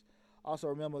days. Also,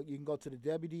 remember, you can go to the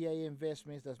WDA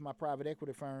Investments. That's my private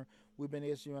equity firm. We've been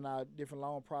issuing our different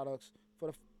loan products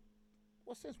for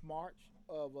since March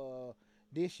of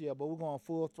this year. But we're going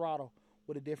full throttle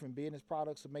with the different business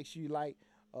products. So make sure you like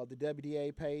the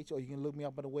WDA page, or you can look me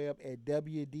up on the web at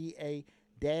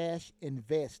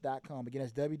WDA-invest.com. Again,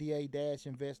 that's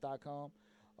WDA-invest.com.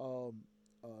 You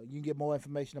can get more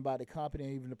information about the company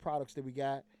and even the products that we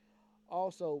got.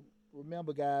 Also,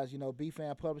 remember, guys,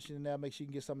 B-Fam Publishing now. Make sure you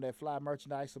can get some of that fly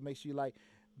merchandise. So make sure you like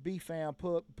B-Fam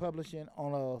Publishing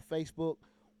on Facebook.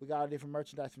 We got all different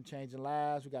merchandise from Changing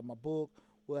Lives. We got my book.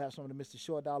 We'll have some of the Mr.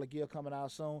 Short Dollar gear coming out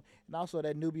soon. And also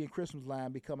that Nubian Christmas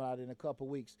line be coming out in a couple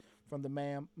of weeks from the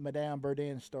Madame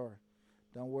Burden store.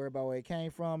 Don't worry about where it came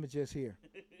from. It's just here.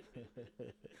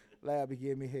 Lab be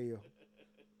giving me hell.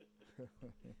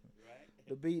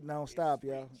 The beat don't stop,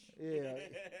 y'all. Yeah.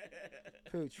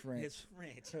 Pooch French. It's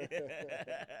French.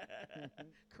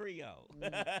 Creole.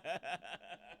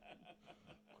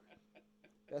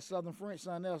 That's Southern French,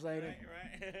 something else, ain't it?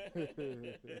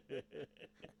 Right.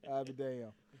 I'll be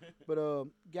damn. But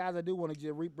guys, I do want to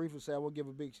just briefly say I want to give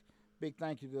a big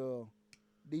thank you to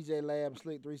DJ Lab and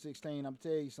Slick 316. I'm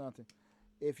tell you something.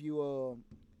 If you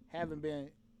haven't been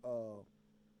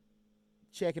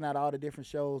checking out all the different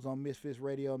shows on Misfits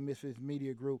Radio and Misfits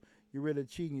Media Group, you're really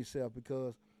cheating yourself,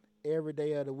 because every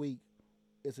day of the week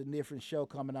it's a different show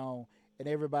coming on, and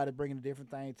everybody bringing a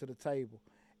different thing to the table.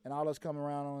 And all us coming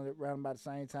around about the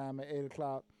same time at 8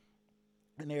 o'clock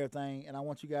and everything. And I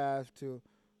want you guys to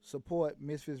support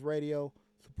Misfits Radio,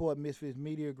 support Misfits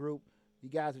Media Group. You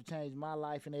guys have changed my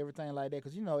life and everything like that.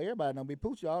 Because, everybody don't be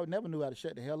pooch. Y'all never knew how to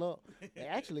shut the hell up. They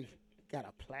actually got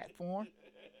a platform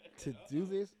to do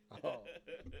this. Oh,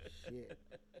 shit.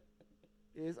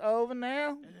 It's over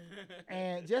now.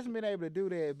 And just being able to do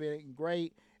that has been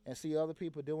great. And see other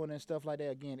people doing it and stuff like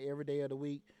that. Again, every day of the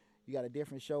week, you got a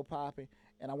different show popping.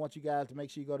 And I want you guys to make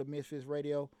sure you go to Misfits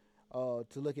Radio to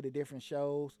look at the different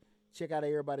shows. Check out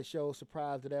everybody's shows.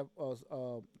 Subscribe to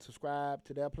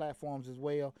their platforms as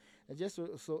well. And just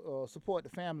support the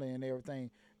family and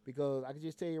everything. Because I can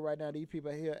just tell you right now, these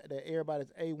people here, that everybody's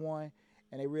A1.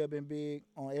 And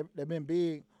they've been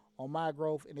big on my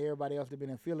growth and everybody else that's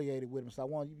been affiliated with them. So I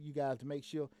want you guys to make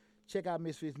sure, check out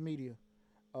Misfits Media,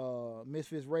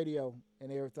 Misfits Radio,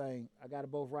 and everything. I got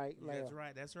it both right. That's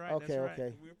right. Okay, that's right.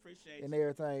 okay. We appreciate and you.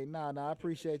 everything. I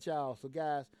appreciate y'all. So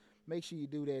guys, make sure you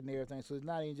do that and everything. So it's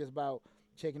not even just about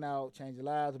checking out Changing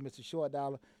Lives or Mr. Short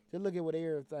Dollar. Just look at what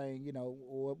everything,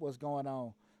 what's going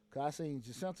on. Cause I seen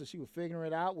Jacinta, she was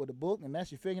figuring it out with the book, and now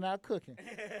she figuring out cooking.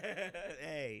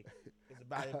 Hey, it's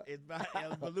about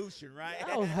evolution, right?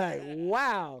 I was like,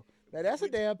 wow. Now that's a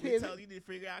damn We pivot. told you to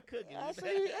figure out cooking. I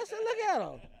said, look at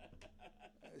her.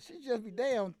 She just be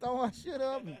damn throwing shit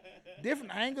up and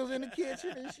different angles in the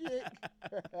kitchen and shit.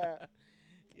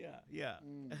 Yeah.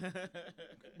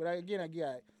 But again, I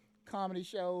got comedy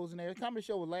shows and everything. Comedy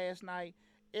show was last night.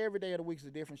 Every day of the week is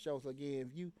a different show. So again,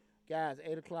 if you guys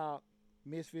 8 o'clock,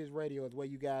 Misfits Radio is where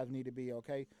you guys need to be,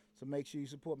 okay? So make sure you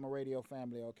support my radio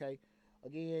family, okay?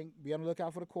 Again, be on the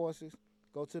lookout for the courses.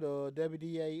 Go to the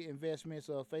WDA Investments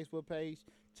Facebook page.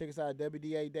 Check us out at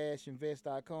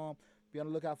WDA-invest.com. Be on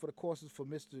the lookout for the courses for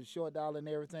Mr. Short Dollar and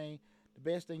everything. The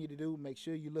best thing you to do, make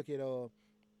sure you look at all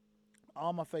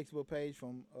my Facebook page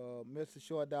from Mr.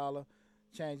 Short Dollar,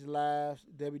 Change Lives,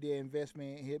 WD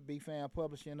Investment, hit B Fan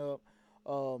Publishing up,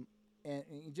 and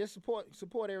just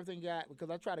support everything you got, because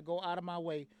I try to go out of my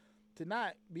way to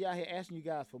not be out here asking you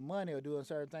guys for money or doing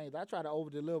certain things. I try to over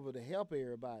deliver to help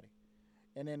everybody,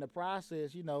 and in the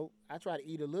process, I try to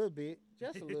eat a little bit,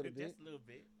 just a little bit, just a little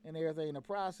bit, and everything in the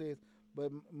process.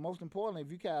 But most importantly,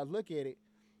 if you guys look at it,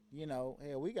 hell,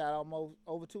 we got almost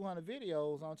over 200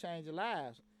 videos on changing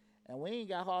lives. And we ain't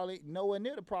got hardly nowhere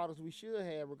near the products we should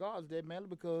have, regardless of that, mainly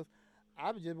because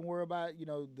I've just been worried about,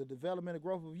 the development and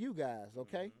growth of you guys,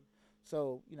 okay? Mm-hmm.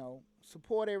 So,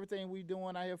 support everything we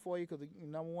doing out here for you, because,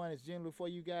 number one, it's generally for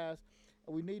you guys.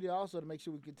 And we need it also to make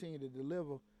sure we continue to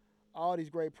deliver all these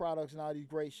great products and all these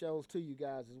great shows to you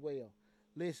guys as well.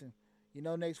 Listen,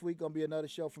 next week going to be another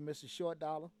show from Mr. Short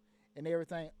Dollar and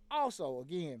everything. Also,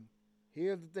 again,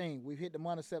 here's the thing. We've hit the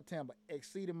month of September,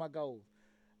 exceeding my goals.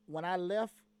 When I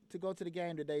left to go to the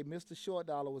game today, Mr. Short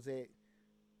Dollar was at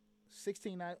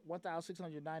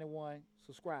 1,691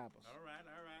 subscribers. All right.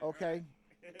 Okay?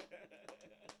 All right.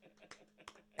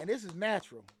 And this is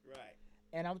natural. Right.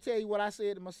 And I'm tell you what I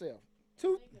said to myself.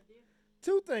 Two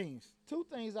things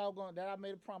that I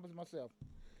made a promise to myself.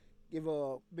 Give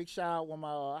a big shout out to one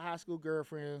of my high school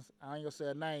girlfriends. I ain't gonna say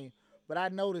her name, but I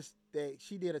noticed that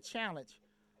she did a challenge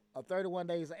of 31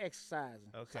 days of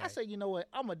exercising. Okay. So I said, you know what?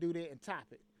 I'm gonna do that and top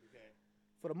it. Okay.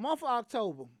 For the month of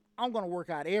October, I'm gonna work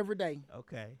out every day.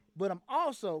 Okay. But I'm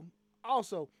also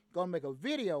gonna make a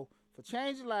video for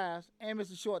Changing Lives and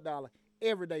Mr. Short Dollar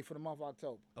every day for the month of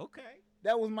October. Okay.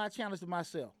 That was my challenge to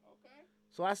myself. Okay.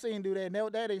 So I seen him do that,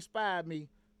 and that inspired me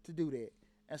to do that.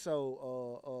 And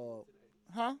so,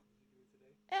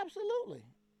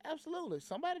 Absolutely.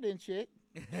 Somebody didn't check.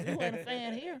 You wasn't a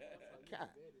fan here. God.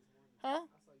 Huh?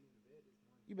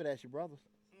 You better ask your brothers.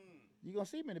 You gonna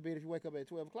see me in the bed if you wake up at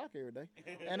 12 o'clock every day.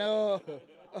 And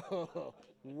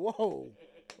whoa.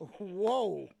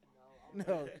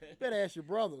 No, better ask your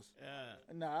brothers.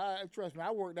 No, trust me,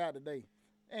 I worked out today.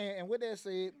 And with that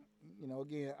said,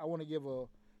 again, I want to give a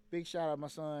big shout out to my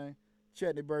son,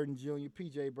 Chetney Burden Jr.,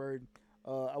 PJ Burden.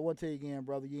 I want to tell you again,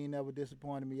 brother, you ain't never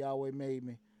disappointed me. You always made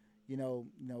me,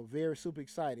 very super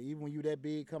excited. Even when you that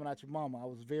big coming out your mama, I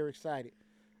was very excited.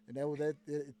 And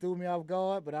it threw me off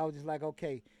guard, but I was just like,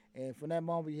 okay. And from that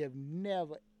moment, you have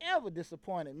never, ever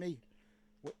disappointed me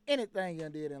with anything you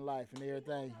did in life and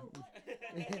everything.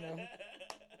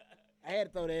 I had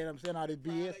to throw that in. I'm saying all this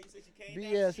BS.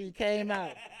 BS, he came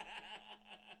out.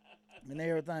 And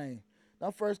everything.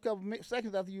 The first couple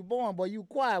seconds after you born, boy, you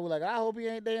quiet. We're like, I hope he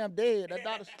ain't damn dead. That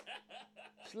doctor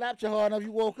slapped you hard enough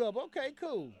you woke up. Okay,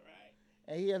 cool. Right.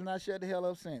 And he has not shut the hell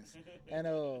up since. And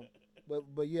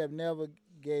but you have never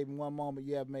gave me one moment.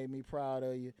 You have made me proud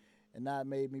of you, and not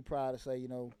made me proud to say,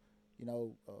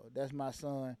 that's my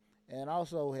son. And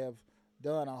also have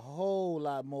done a whole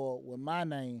lot more with my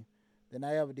name than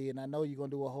I ever did. And I know you're gonna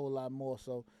do a whole lot more.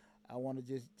 So I want to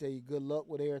just tell you good luck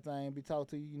with everything. Be talking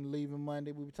to you. You can leave on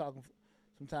Monday. We'll be talking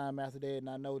sometime after that, and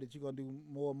I know that you're gonna do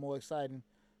more and more exciting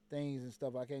things and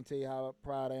stuff. I can't tell you how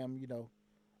proud I am,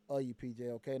 of you, PJ.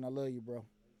 Okay, and I love you, bro.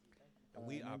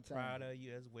 We are proud of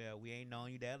you as well. We ain't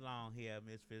known you that long here at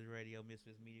Misfits Radio,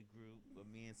 Misfits Media Group. But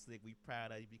me and Slick, we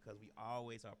proud of you because we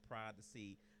always are proud to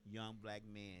see young black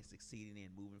men succeeding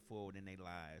and moving forward in their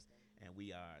lives. And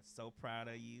we are so proud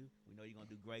of you. We know you're going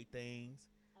to do great things.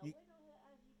 We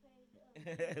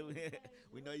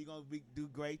know you're going to do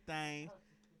great things.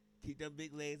 Keep them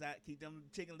big legs out. Keep them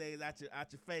chicken legs out your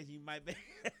face. You might be.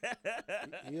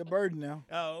 You're a burden now.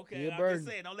 Oh, okay. You're a I'm burden. just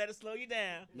saying, don't let it slow you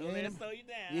down. Don't let it slow you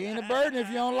down. You ain't a burden if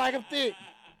you don't like them thick.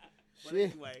 But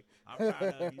anyway, I'm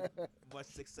proud of you. Much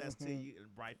success to you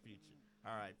and bright future.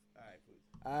 All right, please.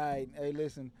 All right. Hey,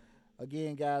 listen.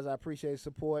 Again, guys, I appreciate the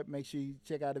support. Make sure you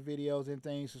check out the videos and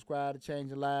things. Subscribe to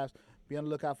Changing Lives. Be on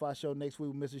the lookout for our show next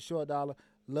week with Mr. Short Dollar.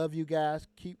 Love you guys.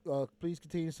 Please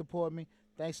continue to support me.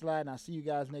 Thanks a lot, and I'll see you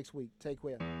guys next week. Take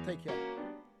care.